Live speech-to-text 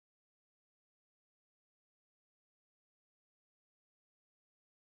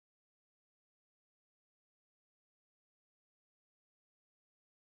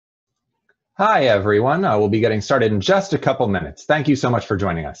Hi, everyone. We'll be getting started in just a couple minutes. Thank you so much for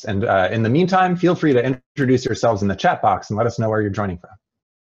joining us. And in the meantime, feel free to introduce yourselves in the chat box and let us know where you're joining from.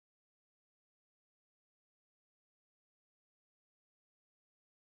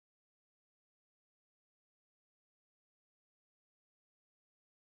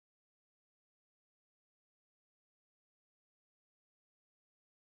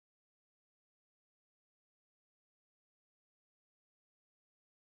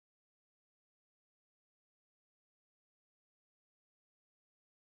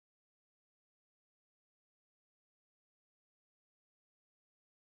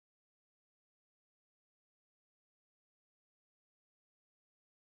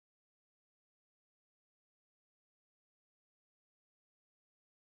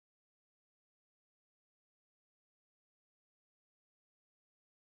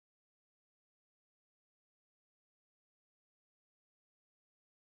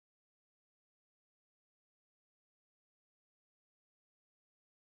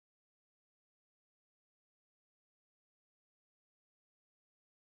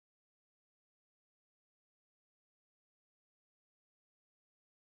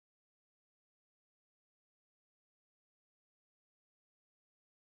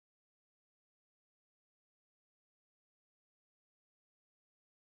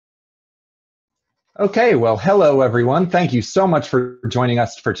 Okay, well, hello, everyone. Thank you so much for joining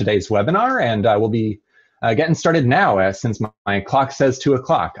us for today's webinar. And we'll be getting started now since my clock says 2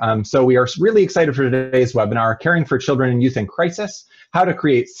 o'clock. So we are really excited for today's webinar, Caring for Children and Youth in Crisis, How to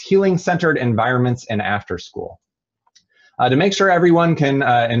Create Healing-Centered Environments in After School. To make sure everyone can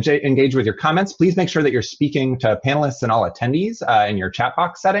engage with your comments, please make sure that you're speaking to panelists and all attendees in your chat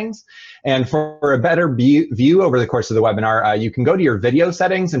box settings. And for a better view over the course of the webinar, you can go to your video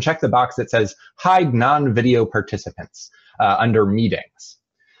settings and check the box that says Hide Non-Video Participants under Meetings.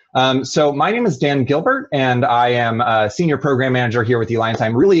 So my name is Dan Gilbert, and I am a Senior Program Manager here with the Alliance.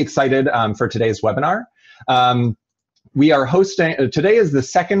 I'm really excited for today's webinar. We are hosting, today is the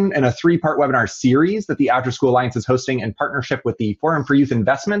second in a 3-part webinar series that the Afterschool Alliance is hosting in partnership with the Forum for Youth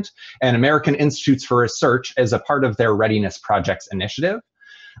Investment and American Institutes for Research as a part of their Readiness Projects initiative.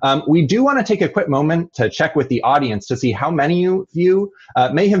 We do want to take a quick moment to check with the audience to see how many of you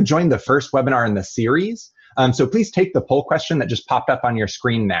may have joined the first webinar in the series. So please take the poll question that just popped up on your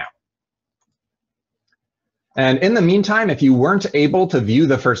screen now. And in the meantime, if you weren't able to view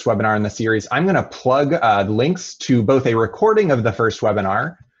the first webinar in the series, I'm going to plug links to both a recording of the first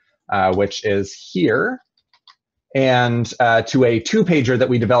webinar, which is here, and to a 2-pager that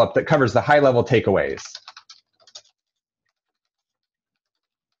we developed that covers the high-level takeaways.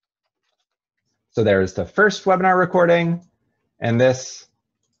 So there's the first webinar recording, and this.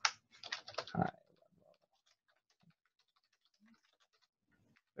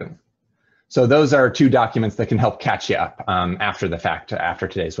 So those are 2 documents that can help catch you up after the fact, after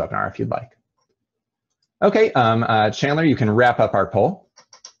today's webinar, if you'd like. Okay, Chandler, you can wrap up our poll.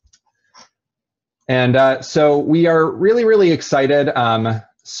 And so we are really, really excited.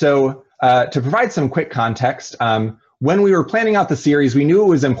 To provide some quick context, when we were planning out the series, we knew it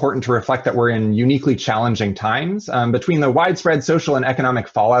was important to reflect that we're in uniquely challenging times between the widespread social and economic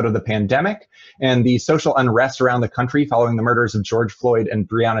fallout of the pandemic and the social unrest around the country following the murders of George Floyd and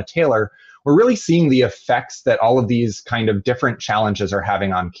Breonna Taylor. We're really seeing the effects that all of these kind of different challenges are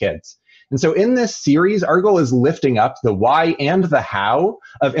having on kids. And so in this series, our goal is lifting up the why and the how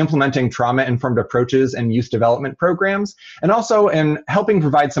of implementing trauma-informed approaches and youth development programs, and also in helping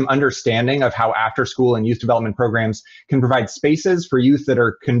provide some understanding of how after-school and youth development programs can provide spaces for youth that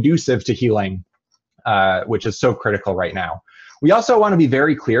are conducive to healing, which is so critical right now. We also want to be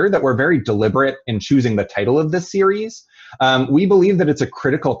very clear that we're very deliberate in choosing the title of this series. We believe that it's a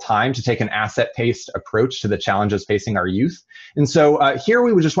critical time to take an asset-based approach to the challenges facing our youth. And so here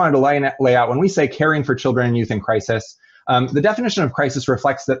we just wanted to lay out, when we say caring for children and youth in crisis, the definition of crisis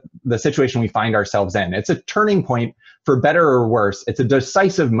reflects the situation we find ourselves in. It's a turning point, for better or worse. It's a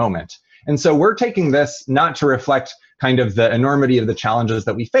decisive moment. And so we're taking this not to reflect kind of the enormity of the challenges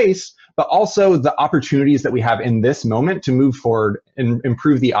that we face, but also the opportunities that we have in this moment to move forward and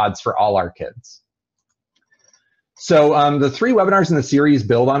improve the odds for all our kids. So the 3 webinars in the series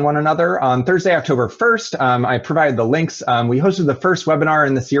build on one another. On Thursday, October 1st, I provided the links. We hosted the first webinar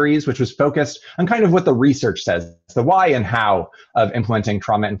in the series, which was focused on kind of what the research says, the why and how of implementing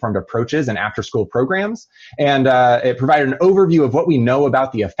trauma-informed approaches and after-school programs. And it provided an overview of what we know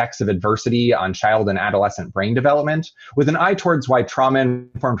about the effects of adversity on child and adolescent brain development, with an eye towards why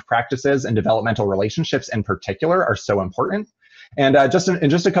trauma-informed practices and developmental relationships in particular are so important. And in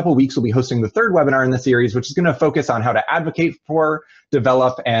just a couple of weeks, we'll be hosting the third webinar in the series, which is going to focus on how to advocate for,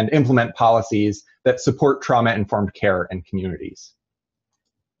 develop, and implement policies that support trauma-informed care in communities.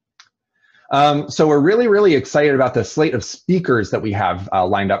 So we're really, really excited about the slate of speakers that we have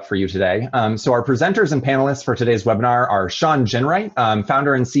lined up for you today. So our presenters and panelists for today's webinar are Shawn Ginwright,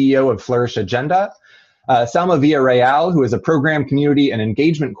 founder and CEO of Flourish Agenda, Salma Villarreal, who is a program community and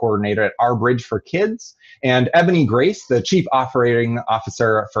engagement coordinator at ourBRIDGE for Kids, and Ebony Grace, the chief operating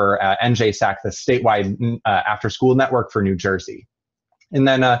officer for NJSACC, the statewide after-school network for New Jersey. And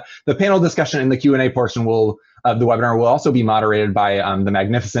then the panel discussion and the Q&A portion of the webinar will also be moderated by the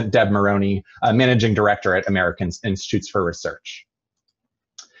magnificent Deb Moroney, managing director at American Institutes for Research.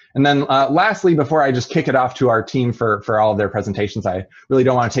 And then lastly, before I just kick it off to our team for all of their presentations, I really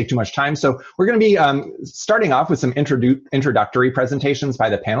don't want to take too much time. So we're going to be starting off with some introductory presentations by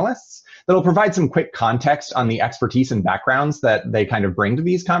the panelists that'll provide some quick context on the expertise and backgrounds that they kind of bring to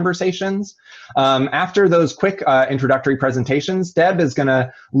these conversations. After those quick introductory presentations, Deb is going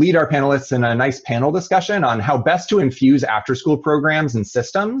to lead our panelists in a nice panel discussion on how best to infuse after-school programs and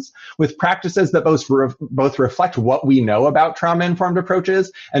systems with practices that both reflect what we know about trauma-informed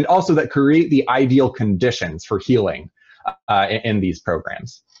approaches and also that create the ideal conditions for healing in these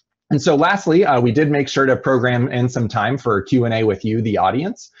programs. And so lastly, we did make sure to program in some time for Q&A with you, the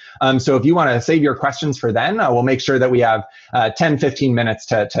audience. So if you want to save your questions for then, we'll make sure that we have 10, 15 minutes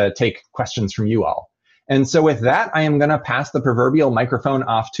to take questions from you all. And so with that, I am going to pass the proverbial microphone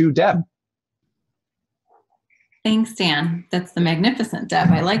off to Deb. Thanks, Dan. That's the magnificent Deb.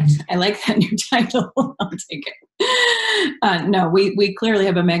 I like that new title. I'll take it. No, we clearly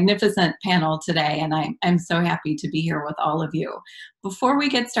have a magnificent panel today, and I'm so happy to be here with all of you. Before we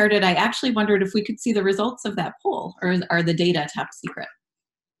get started, I actually wondered if we could see the results of that poll, or are the data top secret?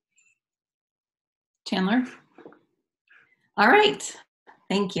 Chandler? All right,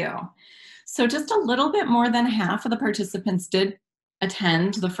 thank you. So just a little bit more than half of the participants did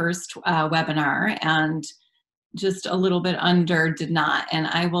attend the first webinar, and just a little bit under did not. And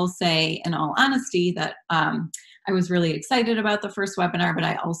I will say, in all honesty, that I was really excited about the first webinar, but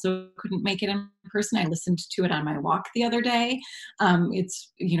I also couldn't make it in person. I listened to it on my walk the other day.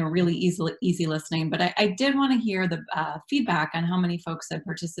 It's really easy listening, but I did want to hear the feedback on how many folks had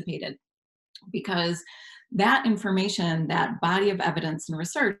participated, because that information, that body of evidence and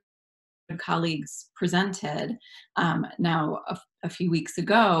research colleagues presented now a few weeks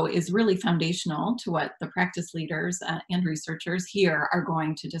ago is really foundational to what the practice leaders and researchers here are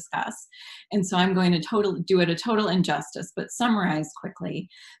going to discuss. And so I'm going to do it a total injustice, but summarize quickly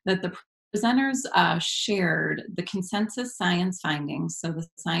that the presenters shared the consensus science findings, so the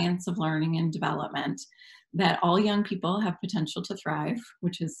science of learning and development, that all young people have potential to thrive,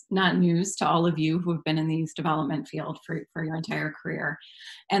 which is not news to all of you who have been in these development field for your entire career,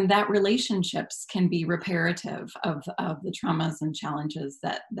 and that relationships can be reparative of the traumas and challenges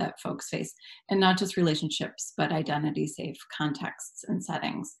that folks face, and not just relationships, but identity-safe contexts and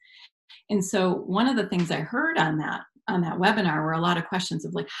settings. And so one of the things I heard on that webinar were a lot of questions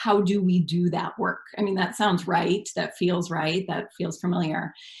of, like, how do we do that work? I mean, that sounds right, that feels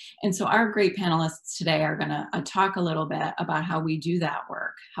familiar. And so our great panelists today are going to talk a little bit about how we do that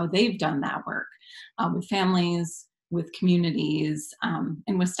work, how they've done that work with families, with communities,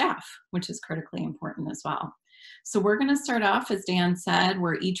 and with staff, which is critically important as well. So we're going to start off, as Dan said,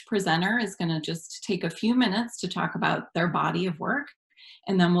 where each presenter is going to just take a few minutes to talk about their body of work,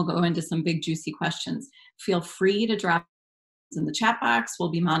 and then we'll go into some big juicy questions. Feel free to drop in the chat box.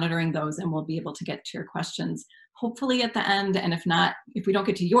 We'll be monitoring those, and we'll be able to get to your questions hopefully at the end. And if not, if we don't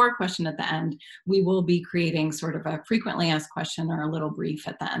get to your question at the end, we will be creating sort of a frequently asked question or a little brief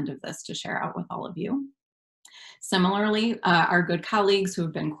at the end of this to share out with all of you. Similarly, our good colleagues who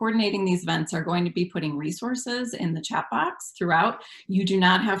have been coordinating these events are going to be putting resources in the chat box throughout. You do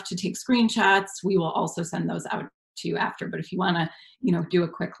not have to take screenshots. We will also send those out to you after, but if you want to, do a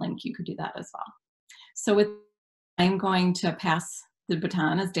quick link, you could do that as well. So I'm going to pass the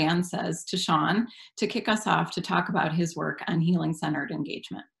baton, as Dan says, to Shawn to kick us off to talk about his work on healing-centered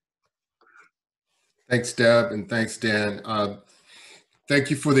engagement. Thanks, Deb, and thanks, Dan. Thank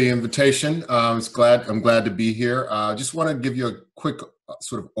you for the invitation. I'm glad to be here. Just want to give you a quick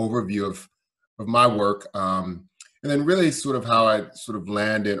sort of overview of my work, and then really sort of how I sort of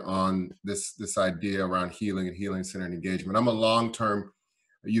landed on this idea around healing and healing-centered engagement. I'm a long-term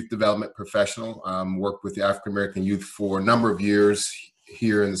youth development professional. Worked with the African American youth for a number of years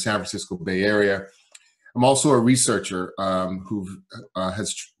here in the San Francisco Bay Area. I'm also a researcher who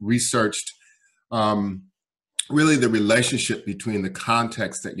has researched really the relationship between the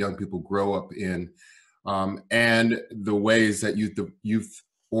context that young people grow up in and the ways that youth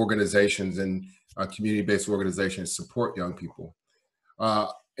organizations and community-based organizations support young people.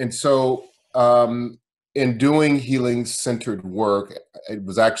 And so in doing healing-centered work, it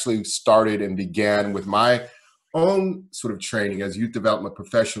was actually started and began with my own sort of training as youth development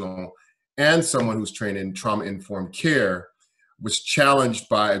professional and someone who's trained in trauma-informed care, was challenged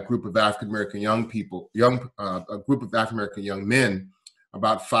by a group of African-American young people, a group of African-American young men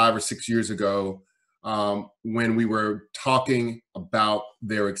about 5 or 6 years ago, when we were talking about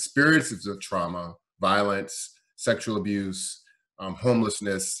their experiences of trauma, violence, sexual abuse,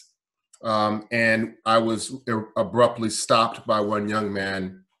 homelessness. And I was abruptly stopped by one young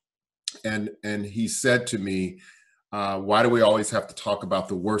man, and he said to me, why do we always have to talk about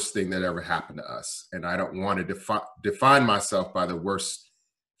the worst thing that ever happened to us? And I don't want to define myself by the worst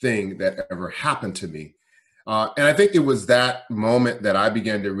thing that ever happened to me. And I think it was that moment that I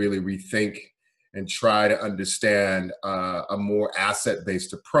began to really rethink and try to understand a more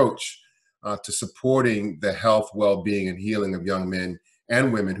asset-based approach to supporting the health, well-being, and healing of young men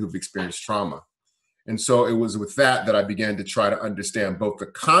and women who've experienced trauma. And so it was with that I began to try to understand both the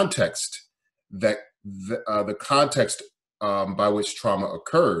context that the context by which trauma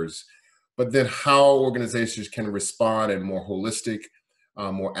occurs, but then how organizations can respond in more holistic,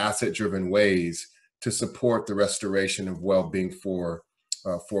 more asset-driven ways to support the restoration of well-being for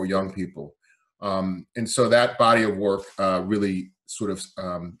young people. And so that body of work really sort of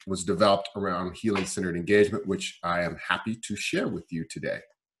was developed around healing-centered engagement, which I am happy to share with you today.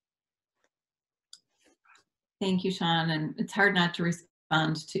 Thank you, Shawn. And it's hard not to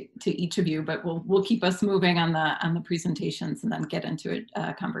respond to each of you, but we'll keep us moving on the presentations and then get into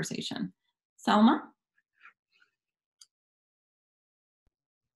a conversation. Salma?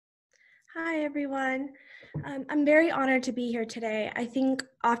 Hi, everyone. I'm very honored to be here today. I think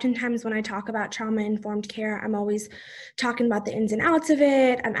oftentimes when I talk about trauma-informed care, I'm always talking about the ins and outs of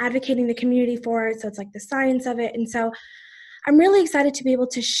it. I'm advocating the community for it, so it's like the science of it. And so I'm really excited to be able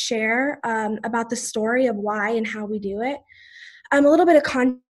to share about the story of why and how we do it. A little bit of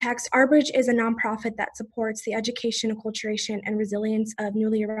context, ourBRIDGE is a nonprofit that supports the education, acculturation, and resilience of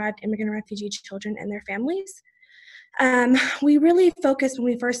newly arrived immigrant and refugee children and their families. We really focused when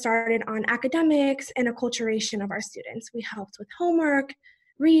we first started on academics and acculturation of our students. We helped with homework,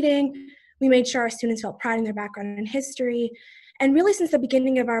 reading. We made sure our students felt pride in their background and history. And really since the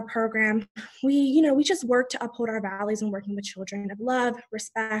beginning of our program, we just worked to uphold our values in working with children of love,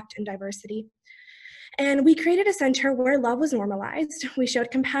 respect, and diversity. And we created a center where love was normalized. We showed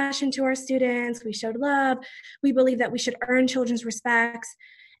compassion to our students. We showed love. We believed that we should earn children's respects.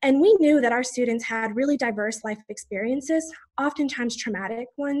 And we knew that our students had really diverse life experiences, oftentimes traumatic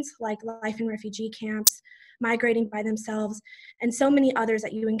ones, like life in refugee camps, migrating by themselves, and so many others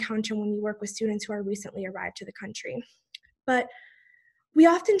that you encounter when you work with students who are recently arrived to the country. But we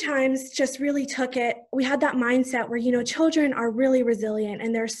oftentimes just really took it, we had that mindset where, children are really resilient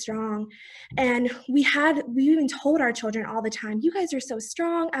and they're strong. And we even told our children all the time, you guys are so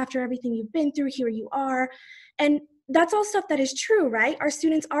strong after everything you've been through, here you are. And that's all stuff that is true, right? Our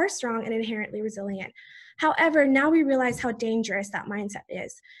students are strong and inherently resilient. However, now we realize how dangerous that mindset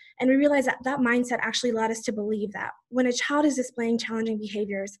is. And we realize that that mindset actually led us to believe that when a child is displaying challenging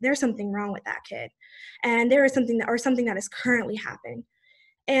behaviors, there's something wrong with that kid. And there is something that is currently happening.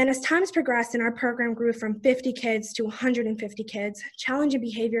 And as times progressed and our program grew from 50 kids to 150 kids, challenging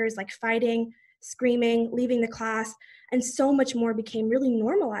behaviors like fighting, screaming, leaving the class, and so much more became really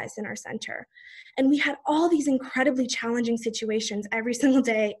normalized in our center. And we had all these incredibly challenging situations every single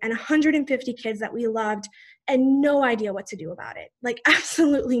day and 150 kids that we loved and no idea what to do about it, like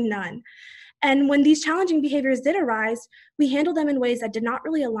absolutely none. And when these challenging behaviors did arise, we handled them in ways that did not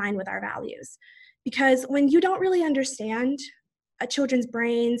really align with our values. Because when you don't really understand children's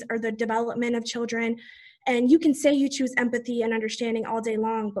brains or the development of children, and you can say you choose empathy and understanding all day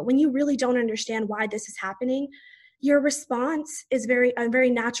long, but when you really don't understand why this is happening, your response is a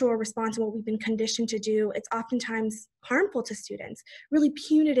very natural response to what we've been conditioned to do. It's oftentimes harmful to students, really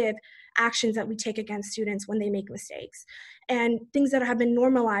punitive actions that we take against students when they make mistakes. And things that have been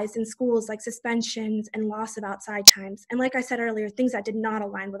normalized in schools like suspensions and loss of outside times. And like I said earlier, things that did not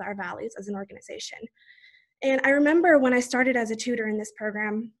align with our values as an organization. And I remember when I started as a tutor in this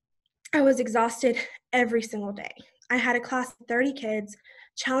program, I was exhausted every single day. I had a class of 30 kids,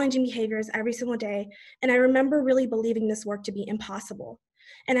 challenging behaviors every single day, and I remember really believing this work to be impossible.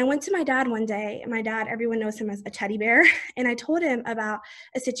 And I went to my dad one day, and my dad, everyone knows him as a teddy bear, and I told him about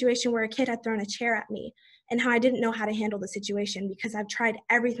a situation where a kid had thrown a chair at me, and how I didn't know how to handle the situation because I've tried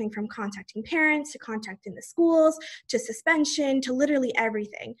everything from contacting parents to contacting the schools to suspension to literally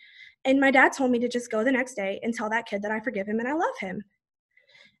everything. And my dad told me to just go the next day and tell that kid that I forgive him and I love him.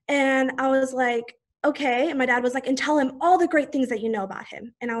 And I was like, okay. And my dad was like, and tell him all the great things that you know about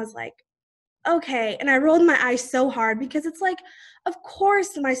him. And I was like, okay. And I rolled my eyes so hard because it's like, of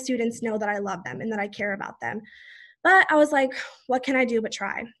course my students know that I love them and that I care about them. But I was like, what can I do but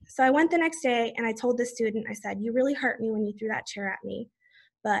try? So I went the next day and I told this student, I said, you really hurt me when you threw that chair at me,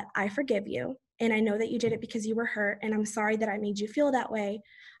 but I forgive you. And I know that you did it because you were hurt. And I'm sorry that I made you feel that way.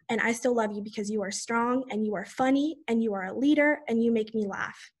 And I still love you because you are strong and you are funny and you are a leader and you make me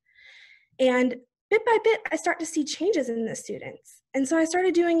laugh. And bit by bit, I start to see changes in the students. And so I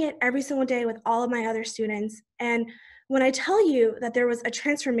started doing it every single day with all of my other students. And when I tell you that there was a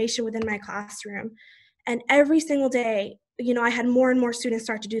transformation within my classroom, and every single day, you know, I had more and more students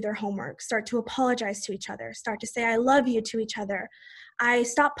start to do their homework, start to apologize to each other, start to say I love you to each other. I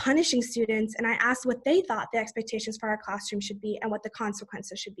stopped punishing students and I asked what they thought the expectations for our classroom should be and what the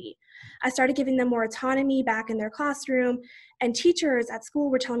consequences should be. I started giving them more autonomy back in their classroom, and teachers at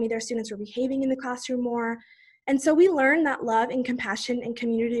school were telling me their students were behaving in the classroom more. And so we learned that love and compassion and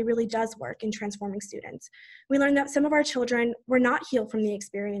community really does work in transforming students. We learned that some of our children were not healed from the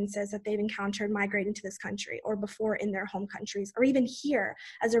experiences that they've encountered migrating to this country or before in their home countries, or even here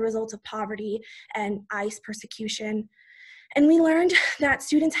as a result of poverty and ICE persecution. And we learned that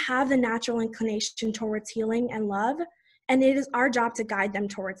students have the natural inclination towards healing and love, and it is our job to guide them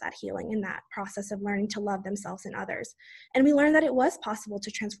towards that healing in that process of learning to love themselves and others. And we learned that it was possible to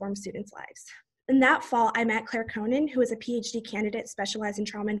transform students' lives. In that fall, I met Claire Cronin, who is a PhD candidate specialized in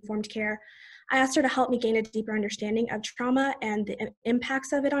trauma-informed care. I asked her to help me gain a deeper understanding of trauma and the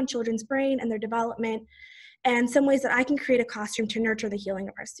impacts of it on children's brain and their development, and some ways that I can create a classroom to nurture the healing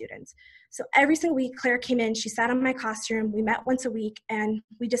of our students. So every single week, Claire came in, she sat in my classroom, we met once a week, and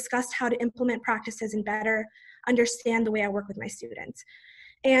we discussed how to implement practices and better understand the way I work with my students.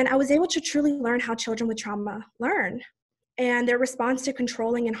 And I was able to truly learn how children with trauma learn and their response to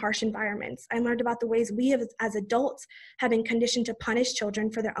controlling and harsh environments. I learned about the ways we as adults have been conditioned to punish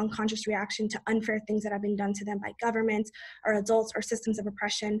children for their unconscious reaction to unfair things that have been done to them by governments or adults or systems of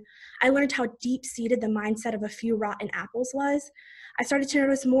oppression. I learned how deep-seated the mindset of a few rotten apples was. I started to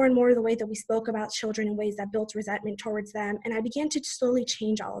notice more and more the way that we spoke about children in ways that built resentment towards them, and I began to slowly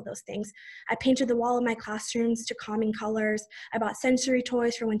change all of those things. I painted the wall of my classrooms to calming colors. I bought sensory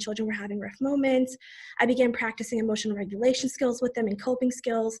toys for when children were having rough moments. I began practicing emotional regulation skills with them and coping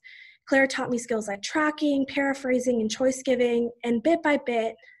skills. Claire taught me skills like tracking, paraphrasing, and choice giving, and bit by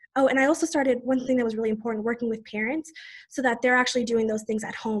bit, oh, and I also started one thing that was really important, working with parents so that they're actually doing those things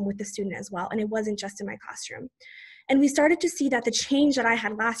at home with the student as well, and it wasn't just in my classroom. And we started to see that the change that I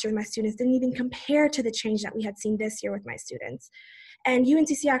had last year with my students didn't even compare to the change that we had seen this year with my students. And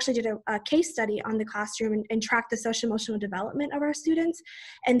UNCC actually did a case study on the classroom and tracked the social emotional development of our students.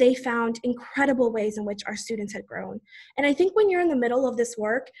 And they found incredible ways in which our students had grown. And I think when you're in the middle of this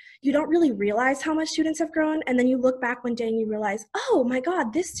work, you don't really realize how much students have grown. And then you look back one day and you realize, oh my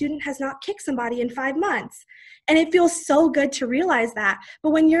God, this student has not kicked somebody in 5 months. And it feels so good to realize that. But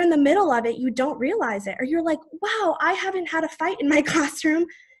when you're in the middle of it, you don't realize it. Or you're like, wow, I haven't had a fight in my classroom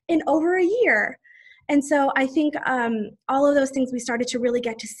in over a year. And so I think all of those things we started to really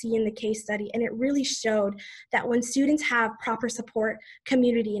get to see in the case study, and it really showed that when students have proper support,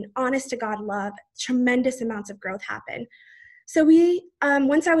 community, and honest to God love, tremendous amounts of growth happen. So we,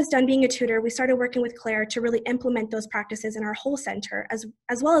 once I was done being a tutor, we started working with Claire to really implement those practices in our whole center, as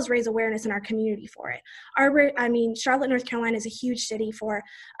well as raise awareness in our community for it. Charlotte, North Carolina is a huge city for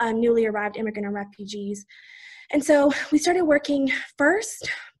newly arrived immigrant and refugees. And so we started working first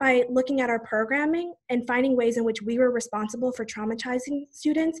by looking at our programming and finding ways in which we were responsible for traumatizing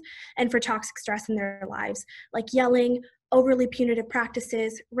students and for toxic stress in their lives, like yelling, overly punitive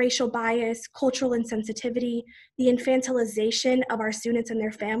practices, racial bias, cultural insensitivity, the infantilization of our students and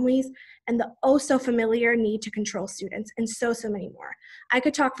their families, and the oh so familiar need to control students, and so many more. I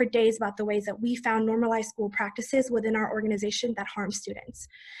could talk for days about the ways that we found normalized school practices within our organization that harm students.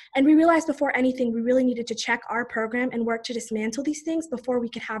 And we realized before anything, we really needed to check our program and work to dismantle these things before we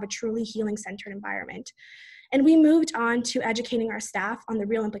could have a truly healing-centered environment. And we moved on to educating our staff on the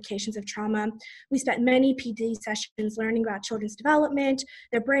real implications of trauma. We spent many PD sessions learning about children's development,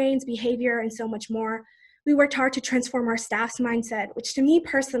 their brains, behavior, and so much more. We worked hard to transform our staff's mindset, which to me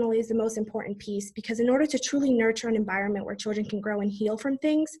personally is the most important piece, because in order to truly nurture an environment where children can grow and heal from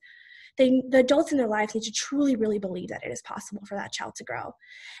things, the adults in their lives need to truly, really believe that it is possible for that child to grow.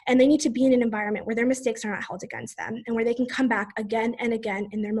 And they need to be in an environment where their mistakes are not held against them and where they can come back again and again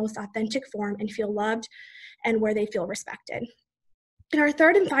in their most authentic form and feel loved and where they feel respected. And our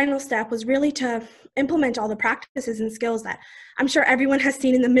third and final step was really to implement all the practices and skills that I'm sure everyone has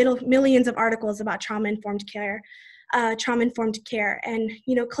seen in the millions of articles about trauma-informed care. And,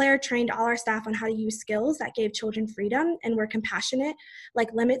 Claire trained all our staff on how to use skills that gave children freedom and were compassionate,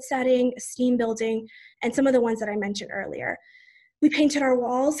 like limit setting, esteem building, and some of the ones that I mentioned earlier. We painted our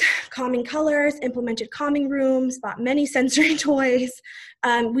walls calming colors, implemented calming rooms, bought many sensory toys.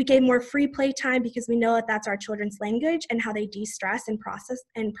 We gave more free playtime because we know that that's our children's language and how they de-stress and process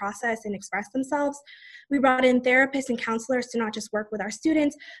and express themselves. We brought in therapists and counselors to not just work with our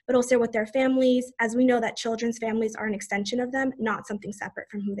students, but also with their families, as we know that children's families are an extension of them, not something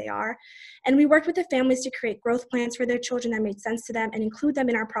separate from who they are. And we worked with the families to create growth plans for their children that made sense to them and include them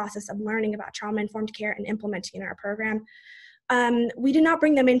in our process of learning about trauma-informed care and implementing in our program. We did not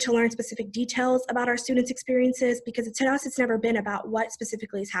bring them in to learn specific details about our students' experiences because to us, it's never been about what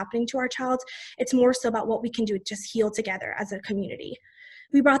specifically is happening to our child. It's more so about what we can do to just heal together as a community.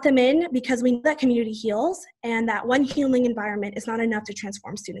 We brought them in because we know that community heals and that one healing environment is not enough to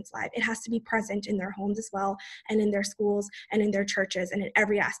transform students' lives. It has to be present in their homes as well, and in their schools, and in their churches, and in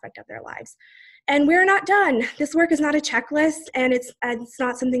every aspect of their lives. And we're not done. This work is not a checklist, and it's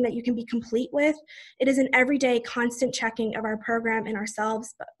not something that you can be complete with. It is an everyday constant checking of our program and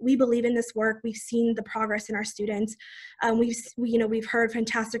ourselves. But we believe in this work. We've seen the progress in our students. We've heard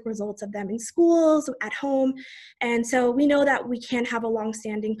fantastic results of them in schools, at home. And so we know that we can have a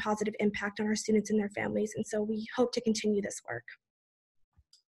long-standing positive impact on our students and their families. And so we hope to continue this work.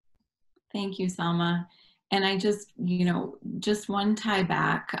 Thank you, Salma. And I just one tie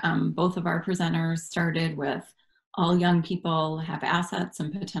back, both of our presenters started with all young people have assets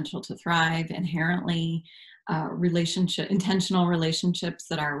and potential to thrive inherently, intentional relationships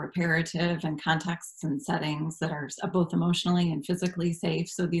that are reparative and contexts and settings that are both emotionally and physically safe.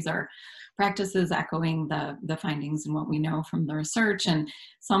 So these are practices echoing the findings and what we know from the research. And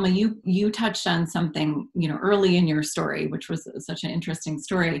Salma, you touched on something, early in your story, which was such an interesting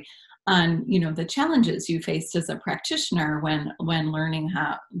story, on the challenges you faced as a practitioner when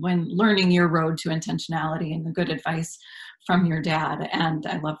learning your road to intentionality and the good advice from your dad. And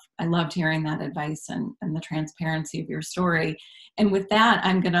I loved hearing that advice and the transparency of your story. And with that,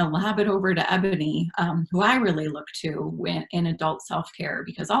 I'm going to lob it over to Ebony, who I really look to in adult self-care,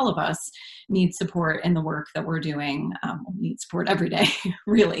 because all of us need support in the work that we're doing. We need support every day,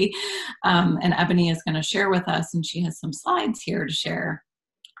 really. And Ebony is going to share with us, and she has some slides here to share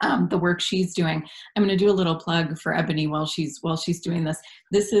the work she's doing. I'm going to do a little plug for Ebony while she's doing this.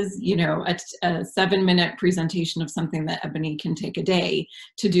 This is, a 7-minute presentation of something that Ebony can take a day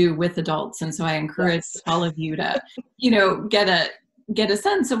to do with adults. And so I encourage all of you to, get a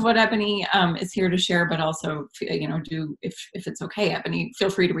sense of what Ebony is here to share, but also, if it's okay, Ebony, feel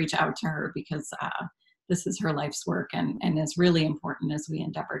free to reach out to her because this is her life's work and is really important as we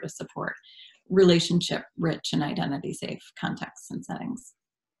endeavor to support relationship-rich and identity-safe contexts and settings.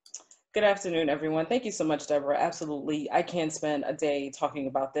 Good afternoon, everyone. Thank you so much, Deborah. Absolutely. I can spend a day talking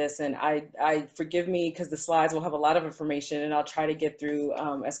about this, and I forgive me because the slides will have a lot of information, and I'll try to get through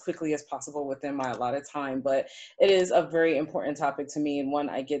as quickly as possible within my allotted time. But it is a very important topic to me and one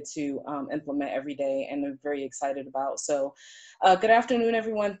I get to implement every day and I'm very excited about. So good afternoon,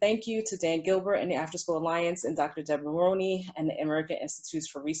 everyone. Thank you to Dan Gilbert and the Afterschool Alliance and Dr. Deborah Moroney and the American Institutes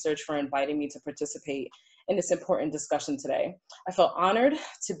for Research for inviting me to participate in this important discussion today. I felt honored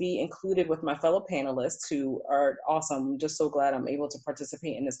to be included with my fellow panelists who are awesome. I'm just so glad I'm able to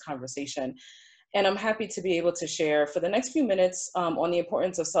participate in this conversation. And I'm happy to be able to share for the next few minutes on the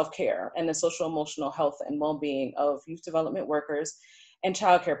importance of self-care and the social emotional health and well-being of youth development workers and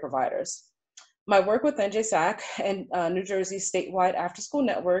childcare providers. My work with NJSACC and New Jersey's statewide after-school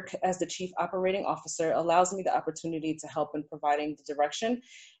network as the Chief Operating Officer allows me the opportunity to help in providing the direction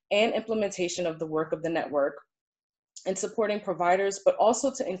and implementation of the work of the network and supporting providers, but also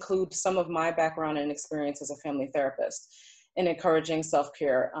to include some of my background and experience as a family therapist and encouraging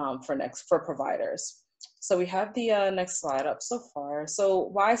self-care for providers. So we have the next slide up so far. So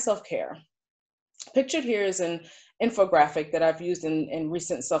why self-care? Pictured here is an infographic that I've used in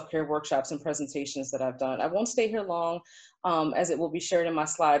recent self-care workshops and presentations that I've done. I won't stay here long as it will be shared in my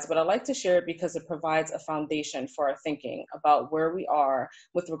slides, but I like to share it because it provides a foundation for our thinking about where we are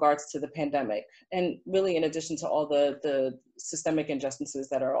with regards to the pandemic. And really in addition to all the systemic injustices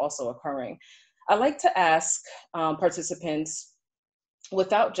that are also occurring. I like to ask participants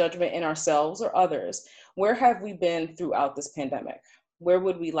without judgment in ourselves or others, where have we been throughout this pandemic? Where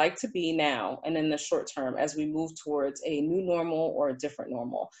would we like to be now and in the short term as we move towards a new normal or a different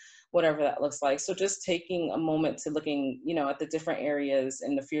normal, whatever that looks like. So just taking a moment to looking, at the different areas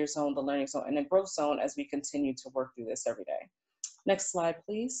in the fear zone, the learning zone, and the growth zone as we continue to work through this every day. Next slide,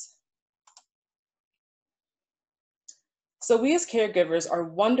 please. So we as caregivers are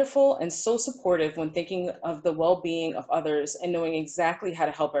wonderful and so supportive when thinking of the well-being of others and knowing exactly how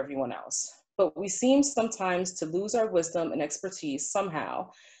to help everyone else. But we seem sometimes to lose our wisdom and expertise somehow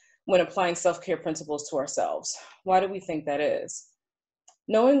when applying self-care principles to ourselves. Why do we think that is?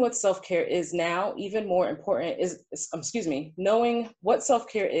 Knowing what self-care is now even more important knowing what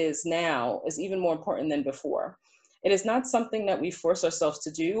self-care is now is even more important than before. It is not something that we force ourselves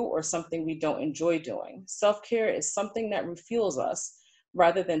to do or something we don't enjoy doing. Self-care is something that refuels us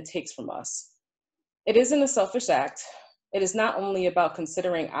rather than takes from us. It isn't a selfish act. It is not only about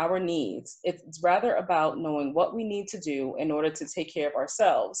considering our needs, it's rather about knowing what we need to do in order to take care of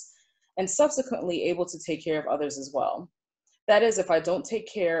ourselves and subsequently able to take care of others as well. That is, if I don't take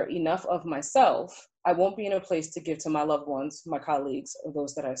care enough of myself, I won't be in a place to give to my loved ones, my colleagues, or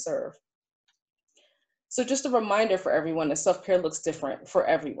those that I serve. So just a reminder for everyone that self-care looks different for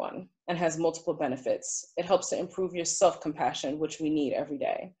everyone and has multiple benefits. It helps to improve your self-compassion, which we need every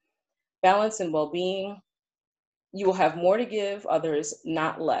day. Balance and well-being. You will have more to give others,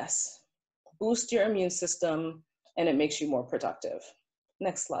 not less. Boost your immune system, and it makes you more productive.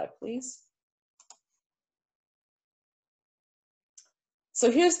 Next slide, please.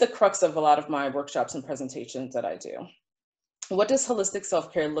 So here's the crux of a lot of my workshops and presentations that I do. What does holistic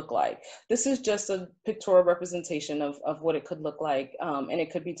self-care look like? This is just a pictorial representation of what it could look like, and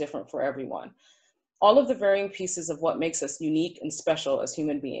it could be different for everyone. All of the varying pieces of what makes us unique and special as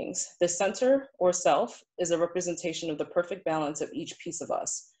human beings. The center, or self, is a representation of the perfect balance of each piece of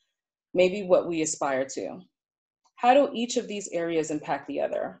us, maybe what we aspire to. How do each of these areas impact the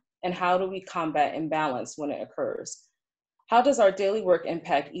other? And how do we combat imbalance when it occurs? How does our daily work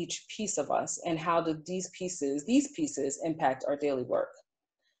impact each piece of us? And how do these pieces impact our daily work?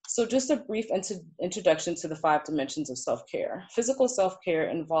 So just a brief introduction to the 5 dimensions of self-care. Physical self-care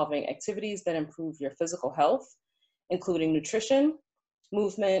involving activities that improve your physical health, including nutrition,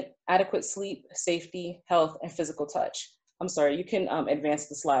 movement, adequate sleep, safety, health, and physical touch. I'm sorry, you can advance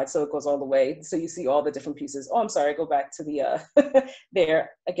the slide so it goes all the way, so you see all the different pieces. Oh, I'm sorry, go back to the,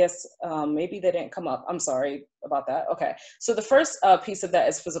 there. I guess maybe they didn't come up. I'm sorry about that. Okay, so the first piece of that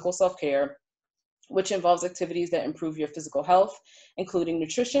is physical self-care, which involves activities that improve your physical health, including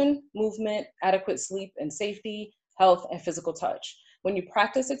nutrition, movement, adequate sleep and safety, health, and physical touch. When you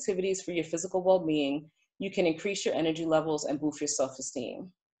practice activities for your physical well-being, you can increase your energy levels and boost your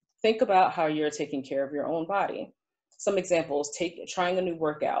self-esteem. Think about how you're taking care of your own body. Some examples, trying a new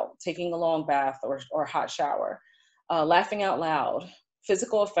workout, taking a long bath or hot shower, laughing out loud,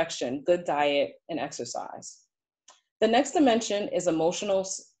 physical affection, good diet, and exercise. The next dimension is emotional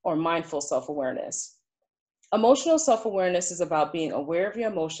or mindful self-awareness. Emotional self-awareness is about being aware of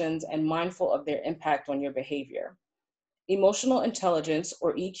your emotions and mindful of their impact on your behavior. Emotional intelligence,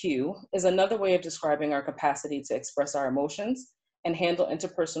 or EQ, is another way of describing our capacity to express our emotions and handle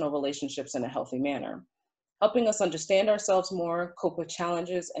interpersonal relationships in a healthy manner, helping us understand ourselves more, cope with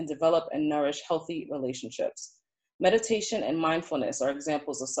challenges, and develop and nourish healthy relationships. Meditation and mindfulness are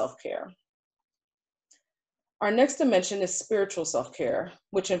examples of self-care. Our next dimension is spiritual self-care,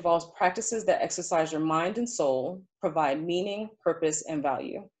 which involves practices that exercise your mind and soul, provide meaning, purpose, and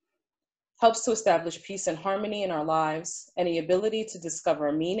value. Helps to establish peace and harmony in our lives, and the ability to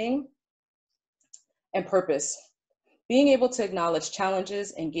discover meaning and purpose. Being able to acknowledge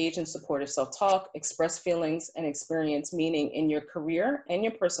challenges, engage in supportive self-talk, express feelings, and experience meaning in your career and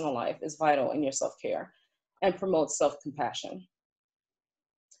your personal life is vital in your self-care and promotes self-compassion.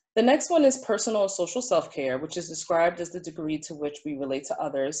 The next one is personal and social self-care, which is described as the degree to which we relate to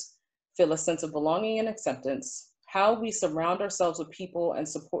others, feel a sense of belonging and acceptance, how we surround ourselves with people and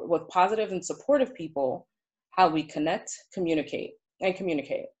with positive and supportive people, how we connect, communicate.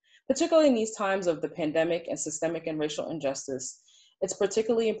 Particularly in these times of the pandemic and systemic and racial injustice, it's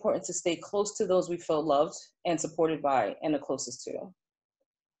particularly important to stay close to those we feel loved and supported by and the closest to.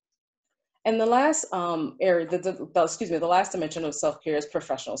 And the last the last dimension of self-care is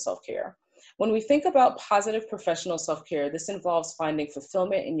professional self-care. When we think about positive professional self-care, this involves finding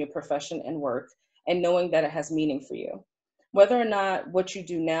fulfillment in your profession and work and knowing that it has meaning for you. Whether or not what you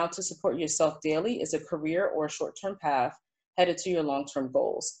do now to support yourself daily is a career or a short-term path headed to your long-term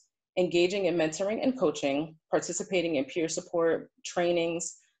goals. Engaging in mentoring and coaching, participating in peer support,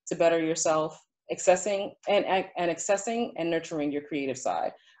 trainings to better yourself, accessing and nurturing your creative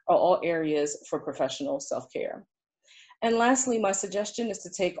side are all areas for professional self-care. And lastly, my suggestion is to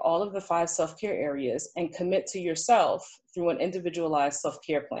take all of the 5 self-care areas and commit to yourself through an individualized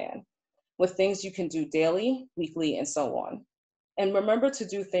self-care plan with things you can do daily, weekly, and so on. And remember to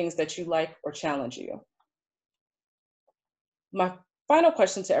do things that you like or challenge you. My final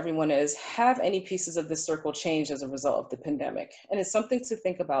question to everyone is, have any pieces of this circle changed as a result of the pandemic? And it's something to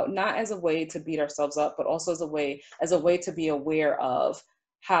think about, not as a way to beat ourselves up, but also as a way to be aware of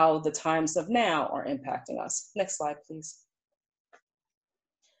how the times of now are impacting us. Next slide, please.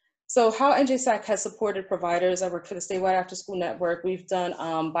 So how NJSACC has supported providers. I work for the statewide after school network. We've done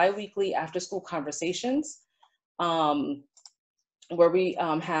bi-weekly after school conversations where we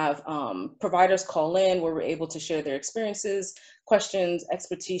have providers call in, where we're able to share their experiences, questions,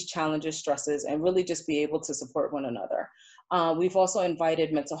 expertise, challenges, stresses, and really just be able to support one another. We've also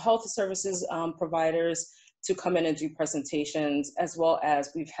invited mental health services providers to come in and do presentations, as well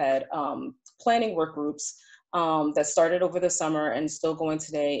as we've had planning work groups that started over the summer and still going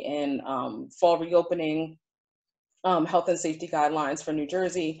today in fall reopening, health and safety guidelines for New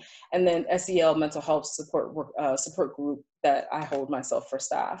Jersey, and then SEL mental health support group that I hold myself for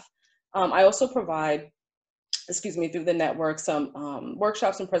staff. I also provide, through the network, some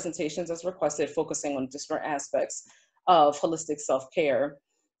workshops and presentations as requested, focusing on different aspects of holistic self-care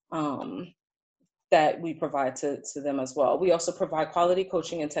that we provide to them as well. We also provide quality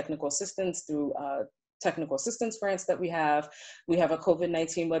coaching and technical assistance through technical assistance grants that we have. We have a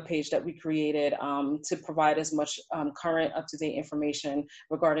COVID-19 webpage that we created to provide as much current up-to-date information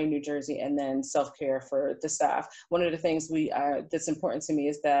regarding New Jersey, and then self-care for the staff. One of the things that's important to me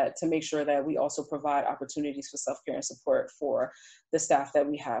is that to make sure that we also provide opportunities for self-care and support for the staff that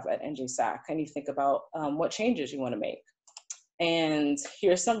we have at NJSACC. And you think about what changes you want to make. And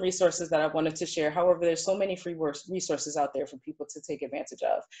here's some resources that I wanted to share. However, there's so many free resources out there for people to take advantage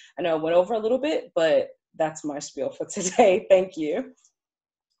of. I know I went over a little bit, but that's my spiel for today. Thank you.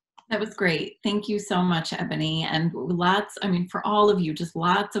 That was great. Thank you so much, Ebony. And for all of you, just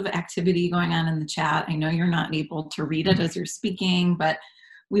lots of activity going on in the chat. I know you're not able to read it as you're speaking, but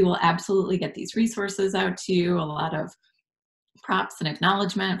we will absolutely get these resources out to you. A lot of props and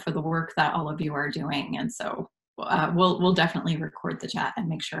acknowledgement for the work that all of you are doing. And so we'll definitely record the chat and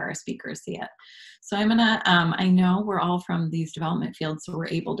make sure our speakers see it. So I'm gonna, I know we're all from these development fields, so we're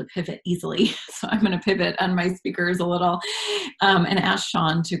able to pivot easily. So I'm gonna pivot on my speakers a little and ask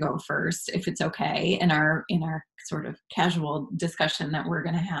Shawn to go first, if it's okay, in our sort of casual discussion that we're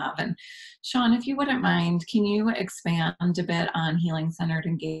gonna have. And Shawn, if you wouldn't mind, can you expand a bit on healing-centered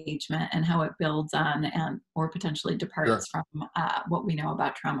engagement and how it builds on or potentially departs from what we know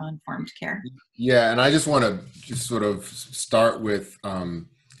about trauma-informed care? Yeah, and I just want to sort of start with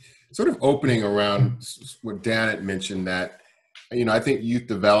sort of opening around what Dan had mentioned, that, you know, I think youth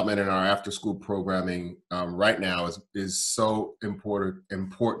development in our after-school programming right now is so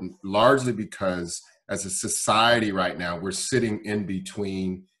important, largely because as a society right now, we're sitting in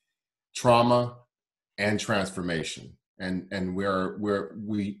between trauma and transformation, and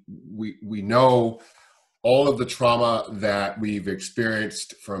we know all of the trauma that we've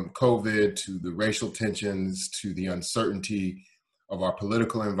experienced, from COVID to the racial tensions to the uncertainty of our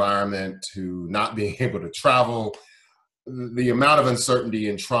political environment to not being able to travel. The amount of uncertainty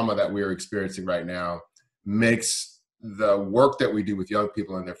and trauma that we're experiencing right now makes the work that we do with young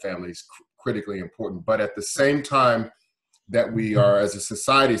people and their families critically important. But at the same time that we are, as a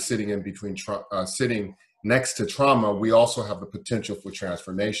society, sitting in between, sitting next to trauma, we also have the potential for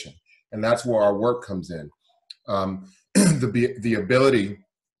transformation. And that's where our work comes in. The ability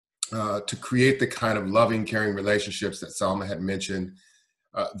to create the kind of loving, caring relationships that Salma had mentioned,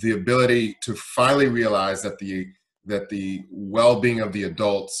 the ability to finally realize that the well-being of the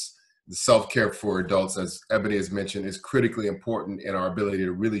adults, the self-care for adults, as Ebony has mentioned, is critically important in our ability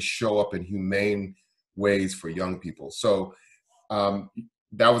to really show up in humane ways for young people. So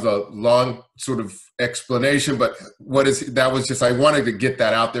that was a long sort of explanation, but that was just, I wanted to get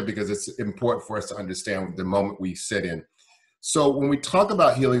that out there because it's important for us to understand the moment we sit in. So when we talk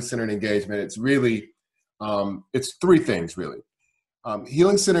about healing-centered engagement, it's really, it's three things really.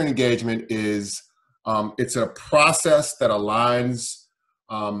 Healing-centered engagement is, it's a process that aligns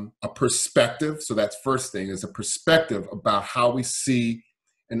a perspective. So that's first thing, is a perspective about how we see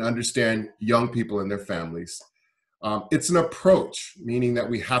and understand young people and their families. It's an approach, meaning that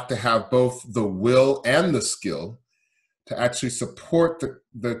we have to have both the will and the skill to actually support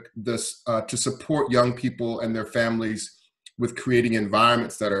to support young people and their families with creating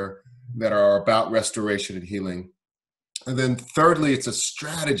environments that are about restoration and healing. And then thirdly, it's a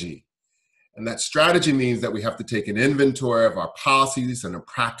strategy. And that strategy means that we have to take an inventory of our policies and our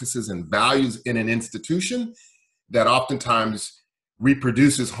practices and values in an institution, that oftentimes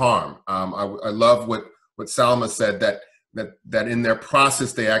reproduces harm. I love what Salma said, that in their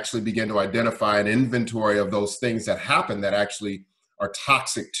process, they actually begin to identify an inventory of those things that happen that actually are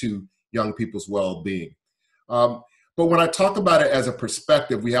toxic to young people's well-being. But when I talk about it as a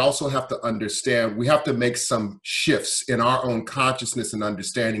perspective, we also have to understand, we have to make some shifts in our own consciousness and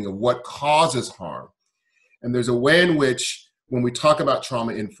understanding of what causes harm. And there's a way in which, when we talk about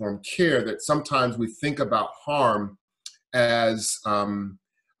trauma-informed care, that sometimes we think about harm as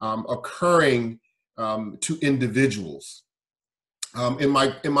occurring to individuals. In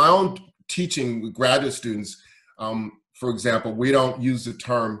my own teaching with graduate students, for example, we don't use the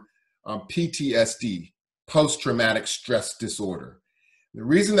term PTSD, post-traumatic stress disorder. The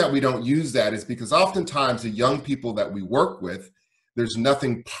reason that we don't use that is because oftentimes the young people that we work with, there's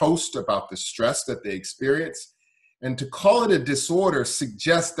nothing post about the stress that they experience. And to call it a disorder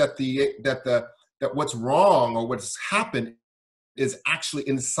suggests that that what's wrong or what's happened is actually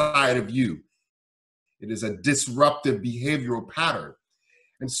inside of you. It is a disruptive behavioral pattern.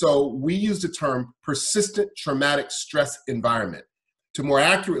 And so we use the term persistent traumatic stress environment to more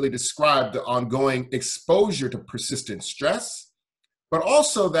accurately describe the ongoing exposure to persistent stress, but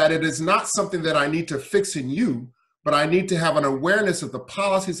also that it is not something that I need to fix in you, but I need to have an awareness of the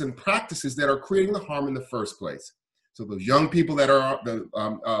policies and practices that are creating the harm in the first place. So those young people that are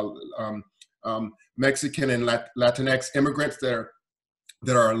the Mexican and Latinx immigrants that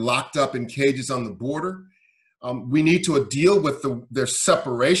are locked up in cages on the border, we need to deal with their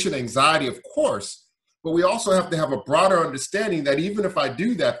separation anxiety, of course, but we also have to have a broader understanding that even if I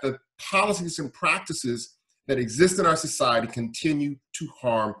do that, the policies and practices that exist in our society continue to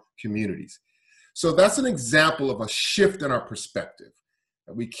harm communities. So that's an example of a shift in our perspective.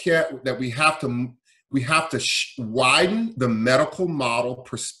 We have to widen the medical model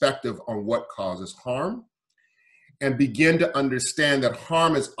perspective on what causes harm, and begin to understand that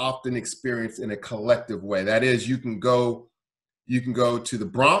harm is often experienced in a collective way. That is, you can go to the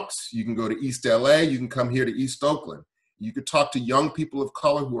Bronx, you can go to East LA, you can come here to East Oakland. You could talk to young people of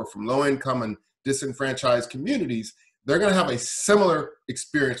color who are from low income and disenfranchised communities. They're gonna have a similar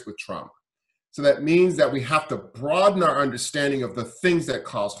experience with trauma. So that means that we have to broaden our understanding of the things that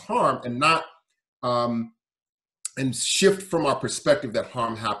cause harm and not, and shift from our perspective that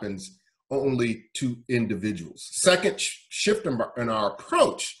harm happens only to individuals. Second shift in our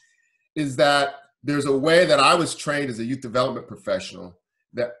approach is that there's a way that I was trained as a youth development professional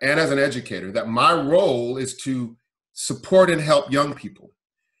and as an educator, that my role is to support and help young people.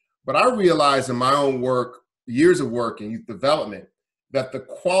 But I realized in my own work, years of work in youth development, that the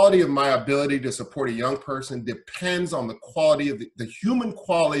quality of my ability to support a young person depends on the quality of the human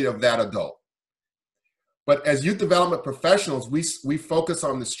quality of that adult. But as youth development professionals, we focus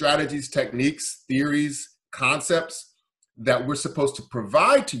on the strategies, techniques, theories, concepts that we're supposed to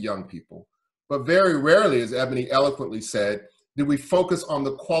provide to young people. But very rarely, as Ebony eloquently said, do we focus on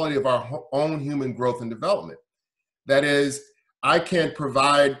the quality of our own human growth and development. That is, I can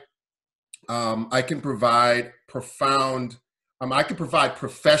provide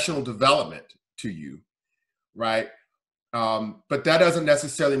professional development to you, right? But that doesn't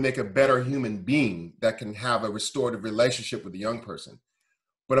necessarily make a better human being that can have a restorative relationship with a young person.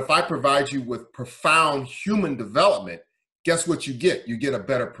 But if I provide you with profound human development, guess what you get? You get a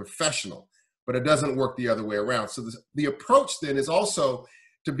better professional, but it doesn't work the other way around. So the approach then is also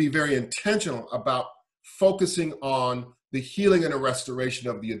to be very intentional about focusing on the healing and the restoration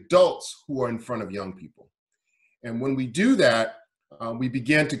of the adults who are in front of young people. And when we do that, we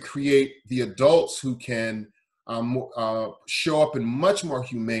begin to create the adults who can show up in much more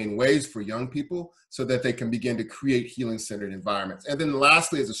humane ways for young people so that they can begin to create healing-centered environments. And then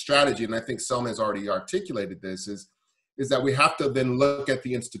lastly, as a strategy, and I think Salma has already articulated this, is that we have to then look at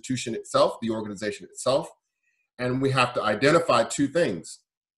the institution itself, the organization itself, and we have to identify two things.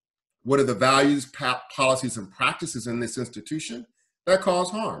 What are the values, policies, and practices in this institution that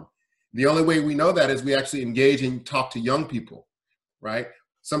cause harm? The only way we know that is we actually engage and talk to young people, right?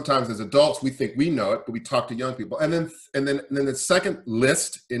 Sometimes as adults, we think we know it, but we talk to young people. And then the second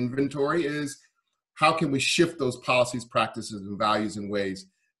list, inventory, is how can we shift those policies, practices, and values in ways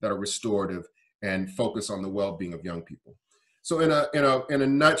that are restorative and focus on the well-being of young people. So in a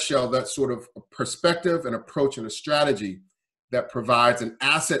nutshell, that's sort of a perspective, an approach, and a strategy that provides an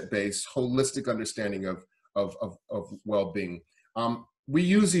asset-based, holistic understanding of well-being. We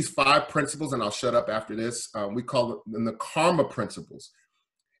use these 5 principles, and I'll shut up after this. We call them the karma principles.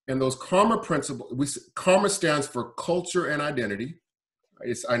 And those karma principles, karma stands for culture and identity.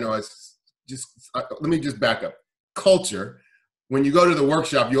 Let me just back up. Culture, when you go to the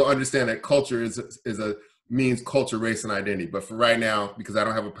workshop, you'll understand that culture is means culture, race, and identity. But for right now, because I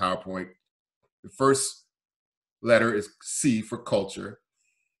don't have a PowerPoint, the first letter is C for culture.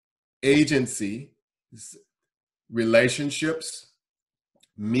 Agency, relationships,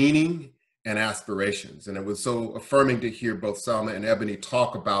 meaning, and aspirations. And it was so affirming to hear both Salma and Ebony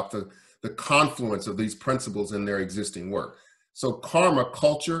talk about the confluence of these principles in their existing work. So karma,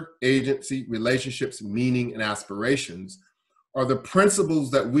 culture, agency, relationships, meaning, and aspirations are the principles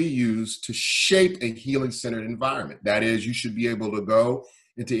that we use to shape a healing-centered environment. That is, you should be able to go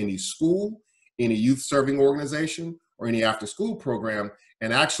into any school, any youth-serving organization, or any after-school program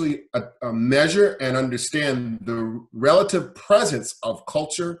and actually measure and understand the relative presence of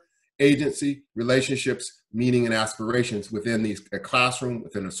culture, agency, relationships, meaning, and aspirations within a classroom,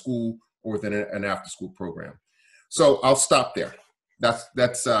 within a school, or within an after-school program. So I'll stop there.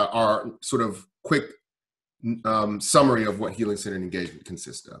 That's our sort of quick summary of what healing-centered engagement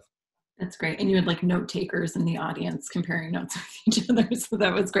consists of. That's great. And you had like note takers in the audience comparing notes with each other. So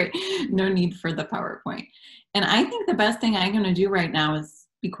that was great. No need for the PowerPoint. And I think the best thing I'm going to do right now is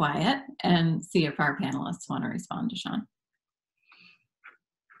be quiet and see if our panelists want to respond to Shawn.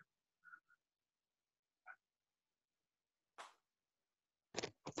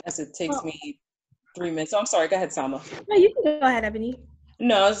 As it takes me 3 minutes. Oh, I'm sorry. Go ahead, Salma. No, you can go ahead, Ebony.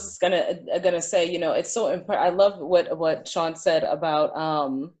 No, I was just gonna say, you know, it's so important. I love what Shawn said about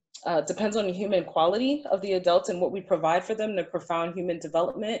depends on the human quality of the adults and what we provide for them, the profound human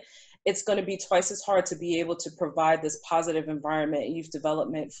development. It's going to be twice as hard to be able to provide this positive environment and youth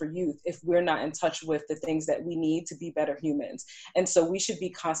development for youth if we're not in touch with the things that we need to be better humans. And so we should be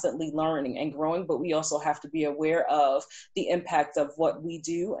constantly learning and growing, but we also have to be aware of the impact of what we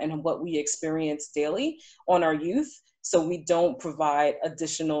do and what we experience daily on our youth, so we don't provide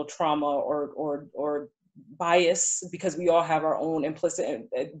additional trauma or bias, because we all have our own implicit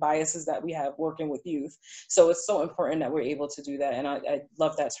biases that we have working with youth. So it's so important that we're able to do that. And I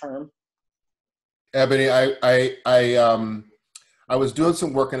love that term. Ebony, I was doing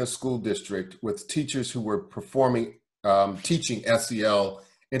some work in a school district with teachers who were performing, teaching SEL,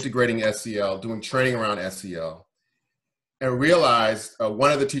 integrating SEL, doing training around SEL, and realized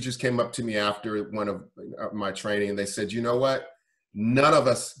one of the teachers came up to me after one of my training and they said, you know what? None of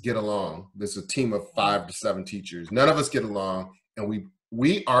us get along. There's a team of 5 to 7 teachers. None of us get along, and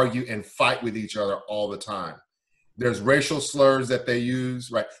we argue and fight with each other all the time. There's racial slurs that they use,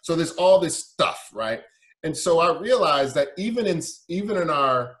 right? So there's all this stuff, right? And so I realized that even in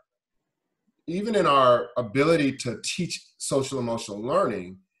our ability to teach social emotional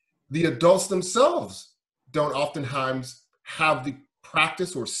learning, the adults themselves don't oftentimes have the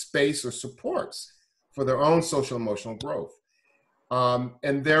practice or space or supports for their own social emotional growth.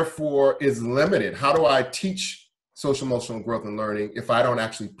 And therefore is limited. How do I teach social emotional growth and learning if I don't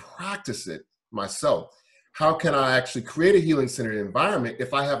actually practice it myself? How can I actually create a healing-centered environment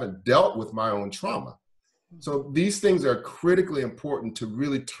if I haven't dealt with my own trauma? So these things are critically important to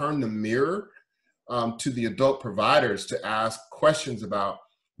really turn the mirror to the adult providers to ask questions about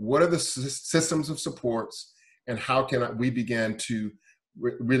what are the systems of supports and how can we begin to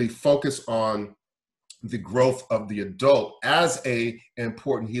really focus on the growth of the adult as an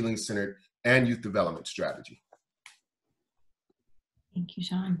important healing-centered and youth development strategy. Thank you,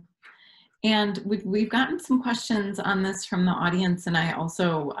 Shawn. And we've gotten some questions on this from the audience, and I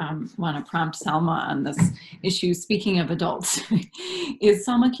also want to prompt Salma on this issue. Speaking of adults,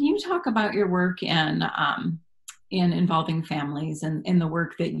 Salma, can you talk about your work in involving families and in the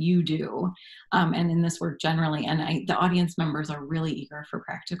work that you do, and in this work generally? And the audience members are really eager for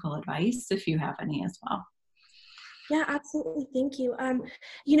practical advice if you have any as well. Yeah, absolutely. Thank you.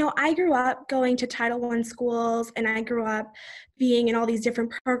 You know, I grew up going to Title I schools, and I grew up being in all these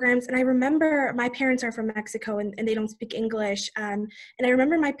different programs. And I remember my parents are from Mexico and they don't speak English. And I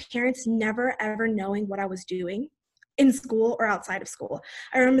remember my parents never, ever knowing what I was doing in school or outside of school.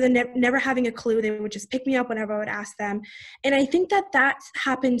 I remember them never having a clue. They would just pick me up whenever I would ask them. And I think that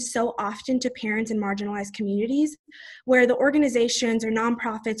happens so often to parents in marginalized communities, where the organizations or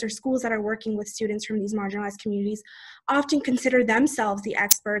nonprofits or schools that are working with students from these marginalized communities often consider themselves the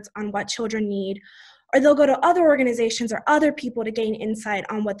experts on what children need, or they'll go to other organizations or other people to gain insight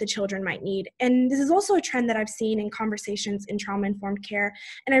on what the children might need. And this is also a trend that I've seen in conversations in trauma-informed care.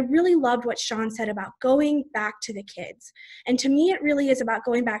 And I really loved what Shawn said about going back to the kids. And to me, it really is about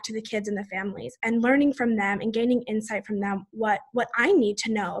going back to the kids and the families and learning from them and gaining insight from them what I need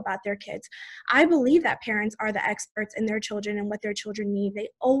to know about their kids. I believe that parents are the experts in their children and what their children need. They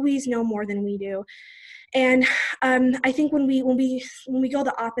always know more than we do. And I think when we go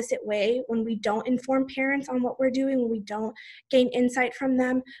the opposite way, when we don't inform parents on what we're doing, when we don't gain insight from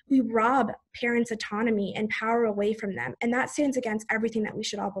them, we rob parents' autonomy and power away from them. And that stands against everything that we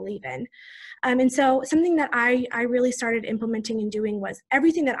should all believe in. And so something that I really started implementing and doing was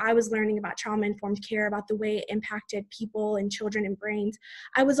everything that I was learning about trauma-informed care, about the way it impacted people and children and brains,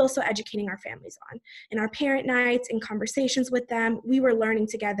 I was also educating our families on. In our parent nights, in conversations with them, we were learning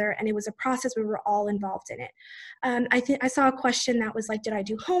together, and it was a process where we were all involved in it. I saw a question that was like, did I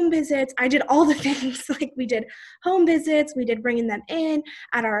do home visits? I did all the things. Like, we did home visits, we did bringing them in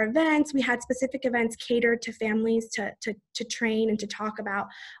at our events. We had specific events catered to families to train and to talk about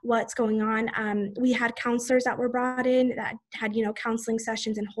what's going on. We had counselors that were brought in that had, counseling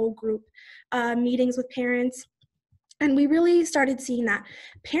sessions and whole group meetings with parents. And we really started seeing that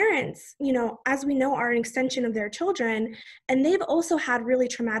parents, as we know, are an extension of their children, and they've also had really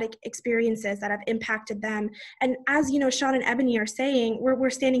traumatic experiences that have impacted them. And as Shawn and Ebony are saying, we're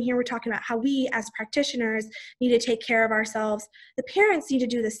standing here, we're talking about how we as practitioners need to take care of ourselves. The parents need to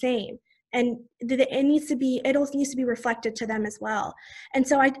do the same. And it also needs to be reflected to them as well. And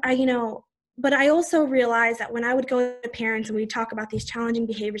so but I also realized that when I would go to parents and we'd talk about these challenging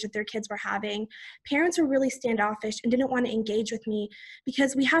behaviors that their kids were having, parents were really standoffish and didn't want to engage with me,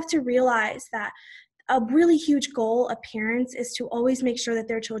 because we have to realize that a really huge goal of parents is to always make sure that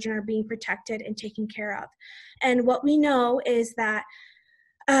their children are being protected and taken care of. And what we know is that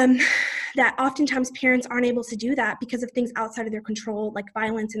that oftentimes parents aren't able to do that because of things outside of their control, like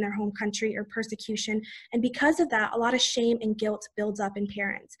violence in their home country or persecution. And because of that, a lot of shame and guilt builds up in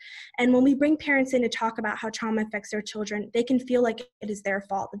parents. And when we bring parents in to talk about how trauma affects their children, they can feel like it is their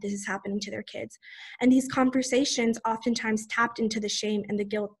fault that this is happening to their kids. And these conversations oftentimes tapped into the shame and the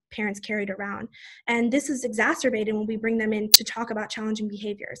guilt parents carried around. And this is exacerbated when we bring them in to talk about challenging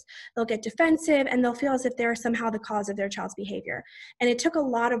behaviors. They'll get defensive and they'll feel as if they're somehow the cause of their child's behavior. And it took a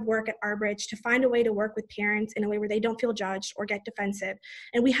lot of work at ourBRIDGE to find a way to work with parents in a way where they don't feel judged or get defensive.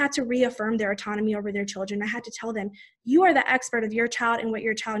 And we had to reaffirm their autonomy over their children. I had to tell them, you are the expert of your child and what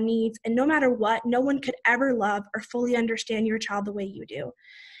your child needs. And no matter what, no one could ever love or fully understand your child the way you do.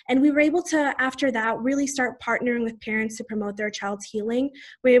 And we were able to, after that, really start partnering with parents to promote their child's healing.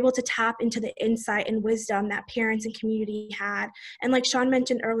 We were able to tap into the insight and wisdom that parents and community had. And like Shawn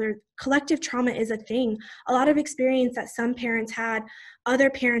mentioned earlier, collective trauma is a thing. A lot of experience that some parents had,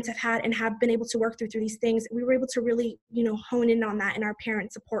 other parents have had and have been able to work through these things. We were able to really, hone in on that in our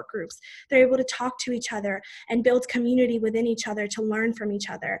parent support groups. They're able to talk to each other and build community within each other to learn from each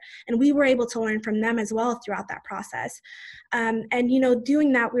other. And we were able to learn from them as well throughout that process.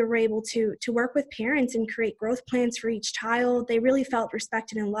 Doing that, we were able to work with parents and create growth plans for each child. They really felt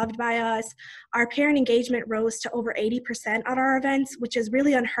respected and loved by us. Our parent engagement rose to over 80% at our events, which is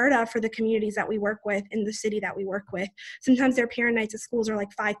really unheard of for the communities that we work with in the city that we work with. Sometimes their parent nights at schools are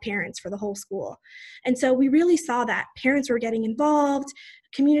like 5 parents for the whole school. And so we really saw that parents were getting involved,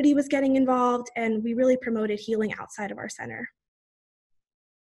 community was getting involved, and we really promoted healing outside of our center.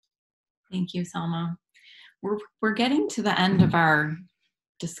 Thank you, Salma. We're getting to the end of our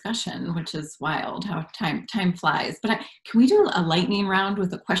discussion, which is wild how time flies. But can we do a lightning round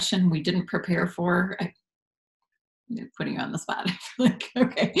with a question we didn't prepare for? Putting you on the spot.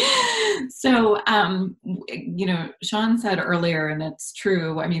 Okay. So, Shawn said earlier, and it's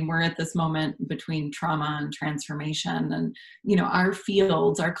true, we're at this moment between trauma and transformation, and, our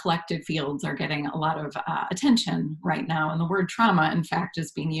fields, our collective fields are getting a lot of attention right now. And the word trauma, in fact,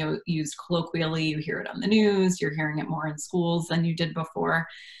 is being used colloquially. You hear it on the news, you're hearing it more in schools than you did before.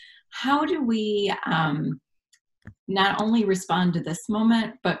 How do we not only respond to this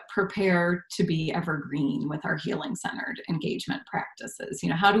moment, but prepare to be evergreen with our healing-centered engagement practices?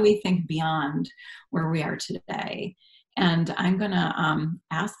 How do we think beyond where we are today? And I'm going to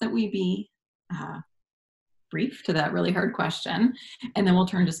ask that we be brief to that really hard question, and then we'll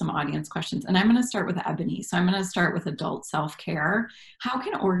turn to some audience questions. And I'm going to start with Ebony. So I'm going to start with adult self-care. How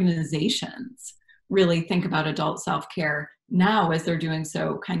can organizations really think about adult self-care now as they're doing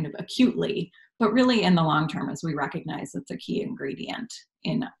so kind of acutely, but really in the long term, as we recognize it's a key ingredient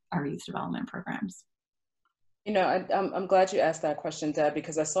in our youth development programs? I'm glad you asked that question, Deb,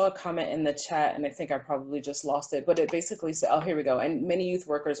 because I saw a comment in the chat and I think I probably just lost it, but it basically said, oh, here we go. And many youth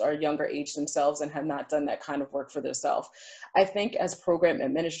workers are younger age themselves and have not done that kind of work for themselves. I think as program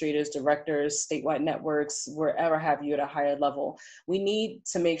administrators, directors, statewide networks, wherever have you at a higher level, we need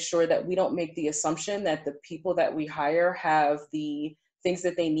to make sure that we don't make the assumption that the people that we hire have the things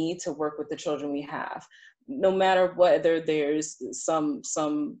that they need to work with the children we have. No matter whether there's some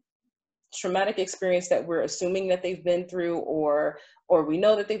traumatic experience that we're assuming that they've been through, or we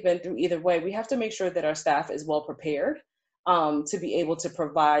know that they've been through, either way, we have to make sure that our staff is well prepared to be able to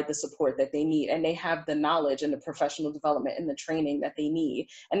provide the support that they need. And they have the knowledge and the professional development and the training that they need.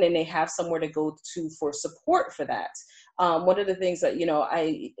 And then they have somewhere to go to for support for that. One of the things that,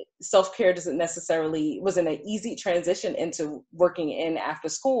 self-care wasn't an easy transition into working in after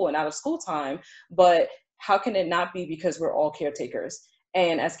school and out of school time, but how can it not be, because we're all caretakers?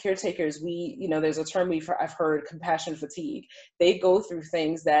 And as caretakers, there's a term I've heard, compassion fatigue. They go through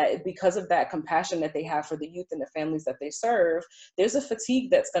things that, because of that compassion that they have for the youth and the families that they serve, there's a fatigue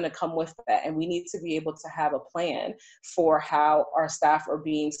that's going to come with that. And we need to be able to have a plan for how our staff are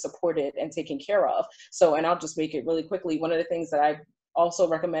being supported and taken care of. So, and I'll just make it really quickly. One of the things that I also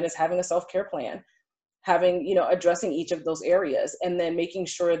recommend is having a self-care plan, addressing each of those areas, and then making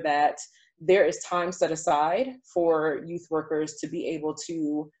sure that there is time set aside for youth workers to be able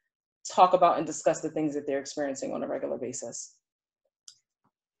to talk about and discuss the things that they're experiencing on a regular basis.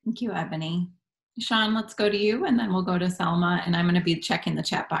 Thank you, Ebony. Shawn, let's go to you, and then we'll go to Salma, and I'm going to be checking the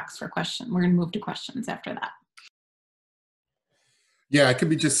chat box for questions. We're going to move to questions after that. Yeah, it could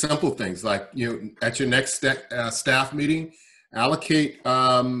be just simple things like, at your next staff meeting, allocate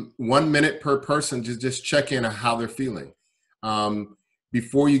 1 minute per person to just check in on how they're feeling.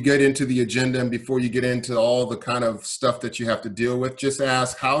 Before you get into the agenda and before you get into all the kind of stuff that you have to deal with, just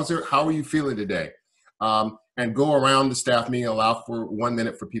ask, how are you feeling today? And go around the staff meeting, allow for 1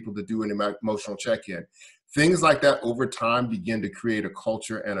 minute for people to do an emotional check-in. Things like that over time begin to create a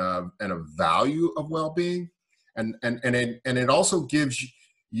culture and a value of well-being. And it also gives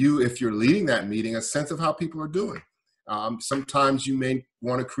you, if you're leading that meeting, a sense of how people are doing. Sometimes you may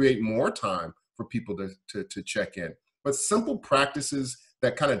want to create more time for people to check in. But simple practices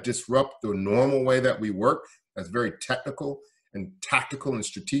that kind of disrupt the normal way that we work, that's very technical and tactical and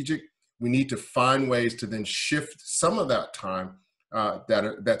strategic. We need to find ways to then shift some of that time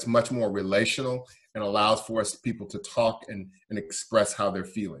that's much more relational and allows for us people to talk and express how they're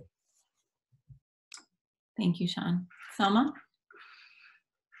feeling. Thank you, Shawn. Salma?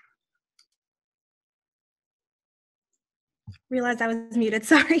 Realized I was muted,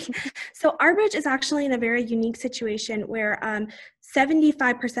 sorry. So ourBRIDGE is actually in a very unique situation where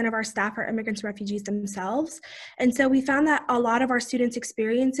 75% of our staff are immigrants and refugees themselves. And so we found that a lot of our students'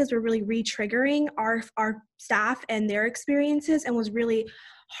 experiences were really re-triggering our staff and their experiences, and was really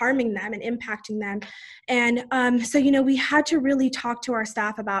harming them and impacting them. And so, we had to really talk to our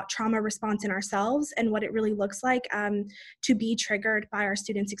staff about trauma response in ourselves and what it really looks like to be triggered by our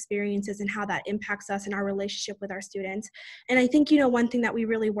students' experiences and how that impacts us in our relationship with our students. And I think, one thing that we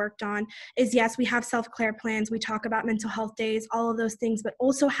really worked on is, yes, we have self-care plans, we talk about mental health days, all of those things, but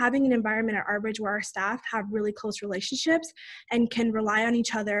also having an environment at ourBRIDGE where our staff have really close relationships and can rely on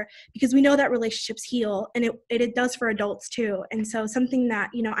each other, because we know that relationships heal, and it does for adults too. And so something that,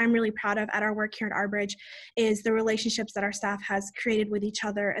 I'm really proud of at our work here at ourBRIDGE is the relationships that our staff has created with each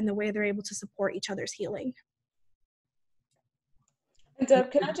other and the way they're able to support each other's healing. And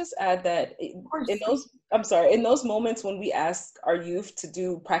Deb, can I just add that in those moments when we ask our youth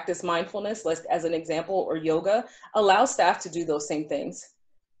to practice mindfulness, like as an example, or yoga, allow staff to do those same things.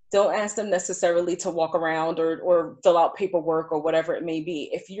 Don't ask them necessarily to walk around or fill out paperwork or whatever it may be.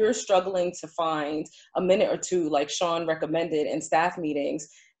 If you're struggling to find a minute or two, like Shawn recommended in staff meetings,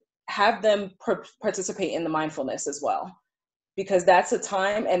 have them participate in the mindfulness as well, because that's a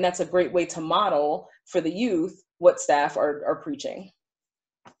time and that's a great way to model for the youth what staff are preaching.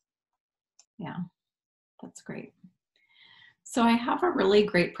 Yeah, that's great. So I have a really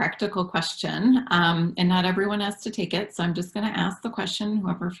great practical question, and not everyone has to take it, so I'm just going to ask the question,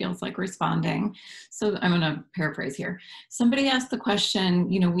 whoever feels like responding. So I'm going to paraphrase here. Somebody asked the question,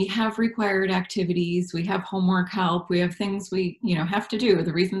 we have required activities, we have homework help, we have things we have to do.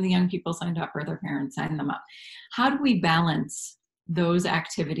 The reason the young people signed up or their parents signed them up. How do we balance those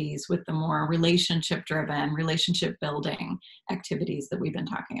activities with the more relationship-driven, relationship-building activities that we've been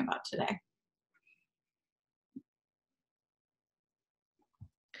talking about today?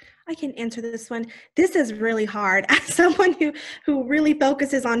 I can answer this one. This is really hard. As someone who really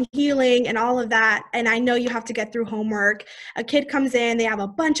focuses on healing and all of that, and I know you have to get through homework. A kid comes in, they have a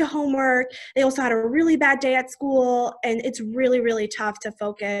bunch of homework. They also had a really bad day at school, and it's really, really tough to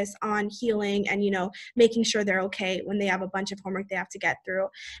focus on healing and, making sure they're okay when they have a bunch of homework they have to get through.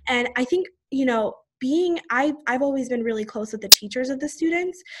 And I think, I've always been really close with the teachers of the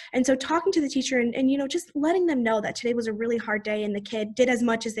students. And so talking to the teacher and just letting them know that today was a really hard day and the kid did as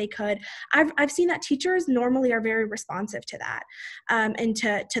much as they could. I've seen that teachers normally are very responsive to that and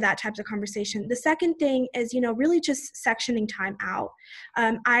to that types of conversation. The second thing is, really just sectioning time out.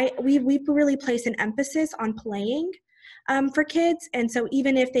 We really place an emphasis on playing. for kids. And so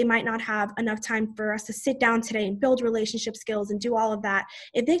even if they might not have enough time for us to sit down today and build relationship skills and do all of that,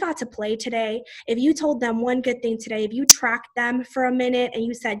 if they got to play today, if you told them one good thing today, if you tracked them for a minute and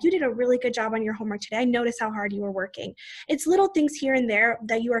you said, you did a really good job on your homework today, I noticed how hard you were working. It's little things here and there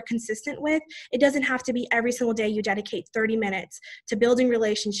that you are consistent with. It doesn't have to be every single day you dedicate 30 minutes to building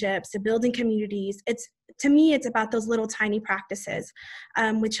relationships, to building communities. To me, it's about those little tiny practices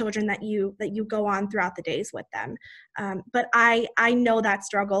with children that you go on throughout the days with them. But I know that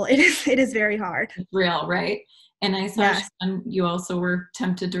struggle. It is very hard. It's real, right? And I saw Yes. Shawn, you also were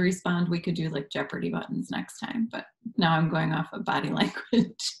tempted to respond. We could do like Jeopardy buttons next time, but now I'm going off of body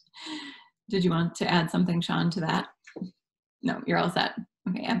language. Did you want to add something, Shawn, to that? No, you're all set.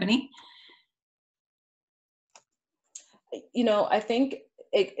 Okay, Ebony? You know, I think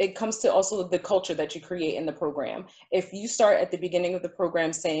it comes to also the culture that you create in the program. If you start at the beginning of the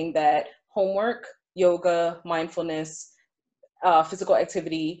program saying that homework, yoga, mindfulness, physical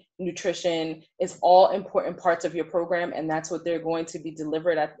activity, nutrition is all important parts of your program, and that's what they're going to be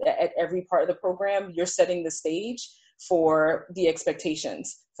delivered at every part of the program, you're setting the stage for the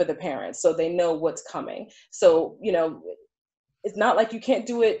expectations for the parents, so they know what's coming. So, you know, it's not like you can't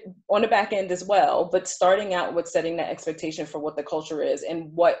do it on the back end as well, but starting out with setting that expectation for what the culture is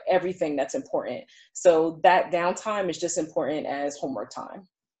and what everything that's important. So that downtime is just important as homework time.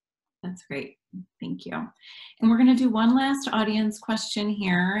 That's great. Thank you. And we're going to do one last audience question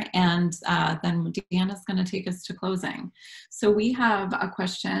here, and then Deanna's going to take us to closing. So we have a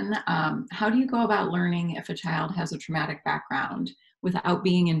question. How do you go about learning if a child has a traumatic background without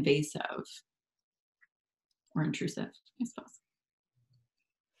being invasive or intrusive, I suppose?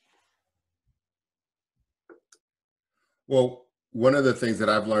 Well, one of the things that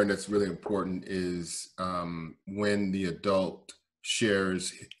I've learned that's really important is when the adult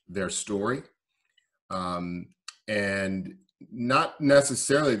shares their story, and not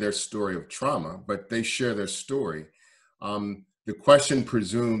necessarily their story of trauma, but they share their story. The question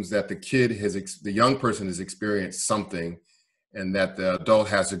presumes that the young person has experienced something, and that the adult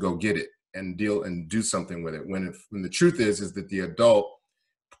has to go get it and do something with it. When the truth is that the adult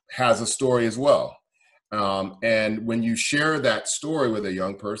has a story as well. And when you share that story with a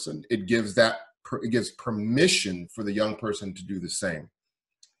young person, it gives permission for the young person to do the same.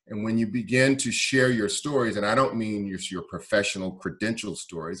 And when you begin to share your stories, and I don't mean your professional credential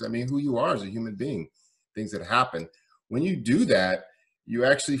stories, I mean who you are as a human being, things that happen. When you do that, you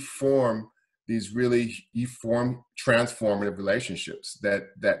actually form transformative relationships that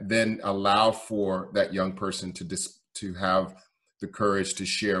then allow for that young person to have the courage to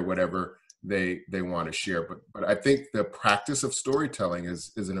share whatever they want to share. But I think the practice of storytelling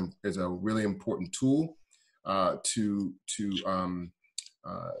is a really important tool to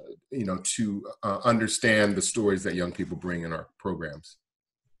understand the stories that young people bring in our programs.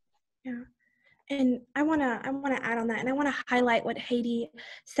 Yeah. And I want to add on that, and I want to highlight what Haiti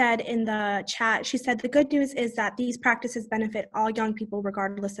said in the chat. She said, the good news is that these practices benefit all young people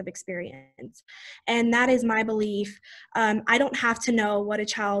regardless of experience. And that is my belief. I don't have to know what a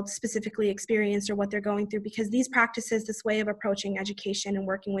child specifically experienced or what they're going through, because these practices, this way of approaching education and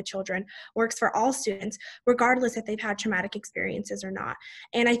working with children, works for all students, regardless if they've had traumatic experiences or not.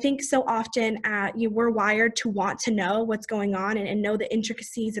 And I think so often we're wired to want to know what's going on and know the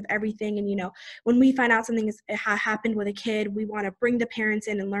intricacies of everything. And, when we find out something has happened with a kid, we want to bring the parents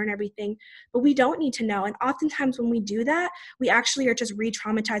in and learn everything, but we don't need to know. And oftentimes when we do that, we actually are just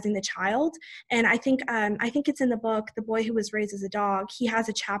re-traumatizing the child. And I think it's in the book, The Boy Who Was Raised as a Dog. He has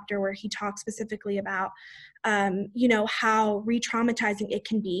a chapter where he talks specifically about, how re-traumatizing it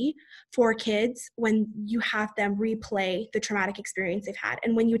can be for kids when you have them replay the traumatic experience they've had.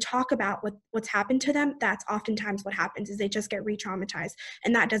 And when you talk about what's happened to them, that's oftentimes what happens, is they just get re-traumatized,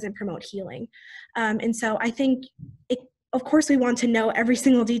 and that doesn't promote healing. And so I think, of course, we want to know every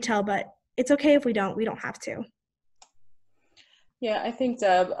single detail, but it's okay if we don't have to. Yeah, I think,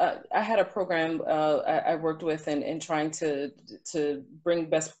 Deb, I had a program I worked with in trying to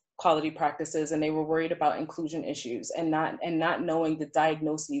bring best quality practices, and they were worried about inclusion issues and not knowing the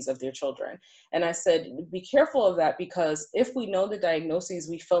diagnoses of their children. And I said, be careful of that, because if we know the diagnoses,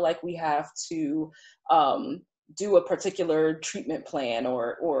 we feel like we have to do a particular treatment plan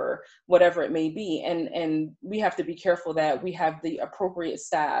or whatever it may be. And we have to be careful that we have the appropriate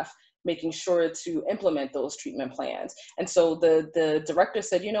staff making sure to implement those treatment plans. And so the director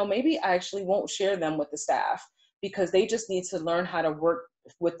said, maybe I actually won't share them with the staff, because they just need to learn how to work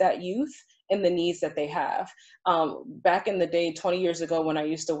with that youth and the needs that they have. Back in the day, 20 years ago, when I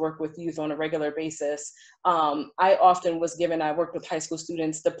used to work with youth on a regular basis, I often was given, I worked with high school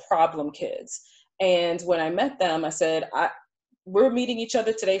students, the problem kids. And when I met them, I said, we're meeting each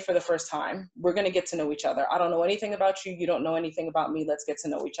other today for the first time. We're going to get to know each other. I don't know anything about you. You don't know anything about me. Let's get to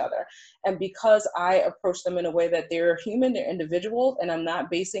know each other. And because I approach them in a way that they're human, they're individual, and I'm not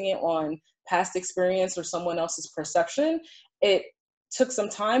basing it on past experience or someone else's perception, it took some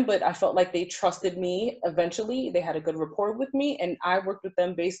time, but I felt like they trusted me eventually. They had a good rapport with me, and I worked with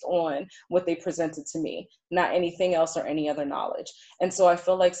them based on what they presented to me, not anything else or any other knowledge. And so I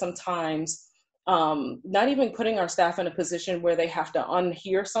feel like sometimes not even putting our staff in a position where they have to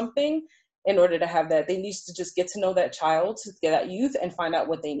unhear something in order to have that. They need to just get to know that child, to get that youth, and find out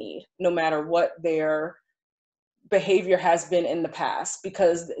what they need, no matter what their behavior has been in the past,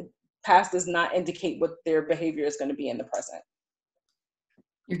 because past does not indicate what their behavior is going to be in the present.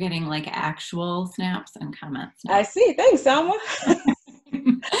 You're getting like actual snaps and comments now. I see. Thanks, Salma.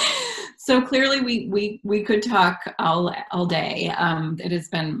 So clearly we could talk all day. It has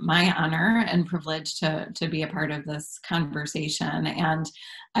been my honor and privilege to be a part of this conversation. And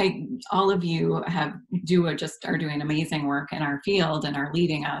all of you are doing amazing work in our field and are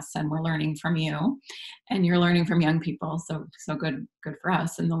leading us, and we're learning from you, and you're learning from young people. So good for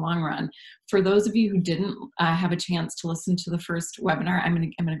us in the long run. For those of you who didn't have a chance to listen to the first webinar,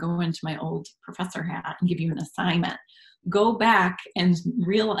 I'm gonna go into my old professor hat and give you an assignment. Go back and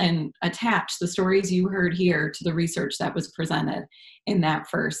attach the stories you heard here to the research that was presented in that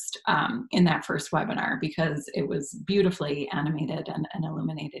first webinar, because it was beautifully animated and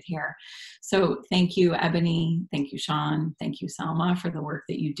illuminated here. So thank you, Ebony. Thank you, Shawn. Thank you, Salma, for the work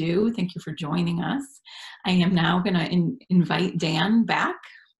that you do. Thank you for joining us. I am now going to invite Dan back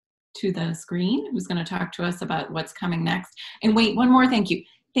to the screen, who's going to talk to us about what's coming next. And wait, one more thank you.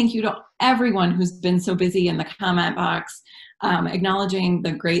 Thank you to everyone who's been so busy in the comment box, acknowledging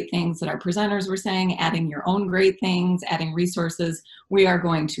the great things that our presenters were saying, adding your own great things, adding resources. We are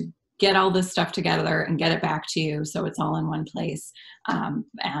going to get all this stuff together and get it back to you so it's all in one place.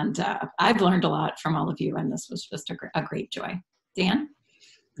 I've learned a lot from all of you, and this was just a great joy. Dan?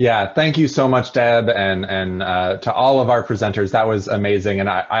 Yeah, thank you so much, Deb, and to all of our presenters. That was amazing, and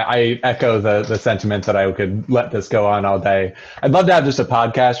I echo the sentiment that I could let this go on all day. I'd love to have just a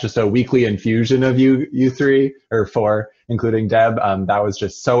podcast, just a weekly infusion of you three, or four, including Deb. That was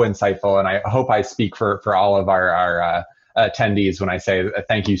just so insightful, and I hope I speak for all of our attendees when I say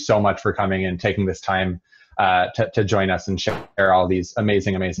thank you so much for coming and taking this time to join us and share all these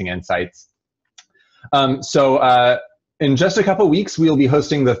amazing insights. In just a couple weeks, we'll be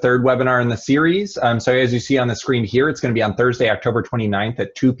hosting the third webinar in the series. So as you see on the screen here, it's going to be on Thursday, October 29th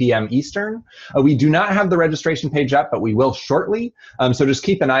at 2 p.m. Eastern. We do not have the registration page up, but we will shortly. So just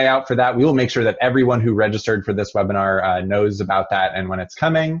keep an eye out for that. We will make sure that everyone who registered for this webinar knows about that and when it's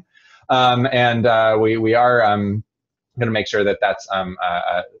coming. We are going to make sure that that's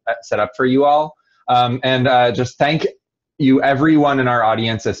set up for you all. Just thank you, everyone in our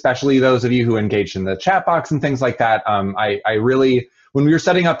audience, especially those of you who engaged in the chat box and things like that. I really, when we were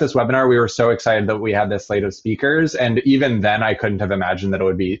setting up this webinar, we were so excited that we had this slate of speakers. And even then, I couldn't have imagined that it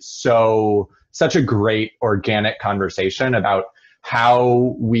would be such a great organic conversation about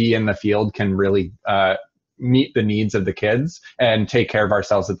how we in the field can really meet the needs of the kids and take care of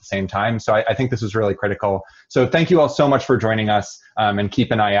ourselves at the same time. So I think this was really critical. So thank you all so much for joining us, and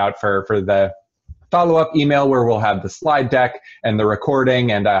keep an eye out for the follow-up email where we'll have the slide deck and the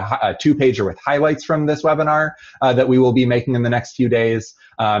recording and a two-pager with highlights from this webinar that we will be making in the next few days.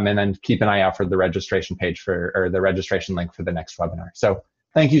 And then keep an eye out for the registration page or the registration link for the next webinar. So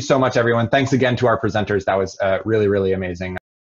thank you so much, everyone. Thanks again to our presenters. That was really amazing.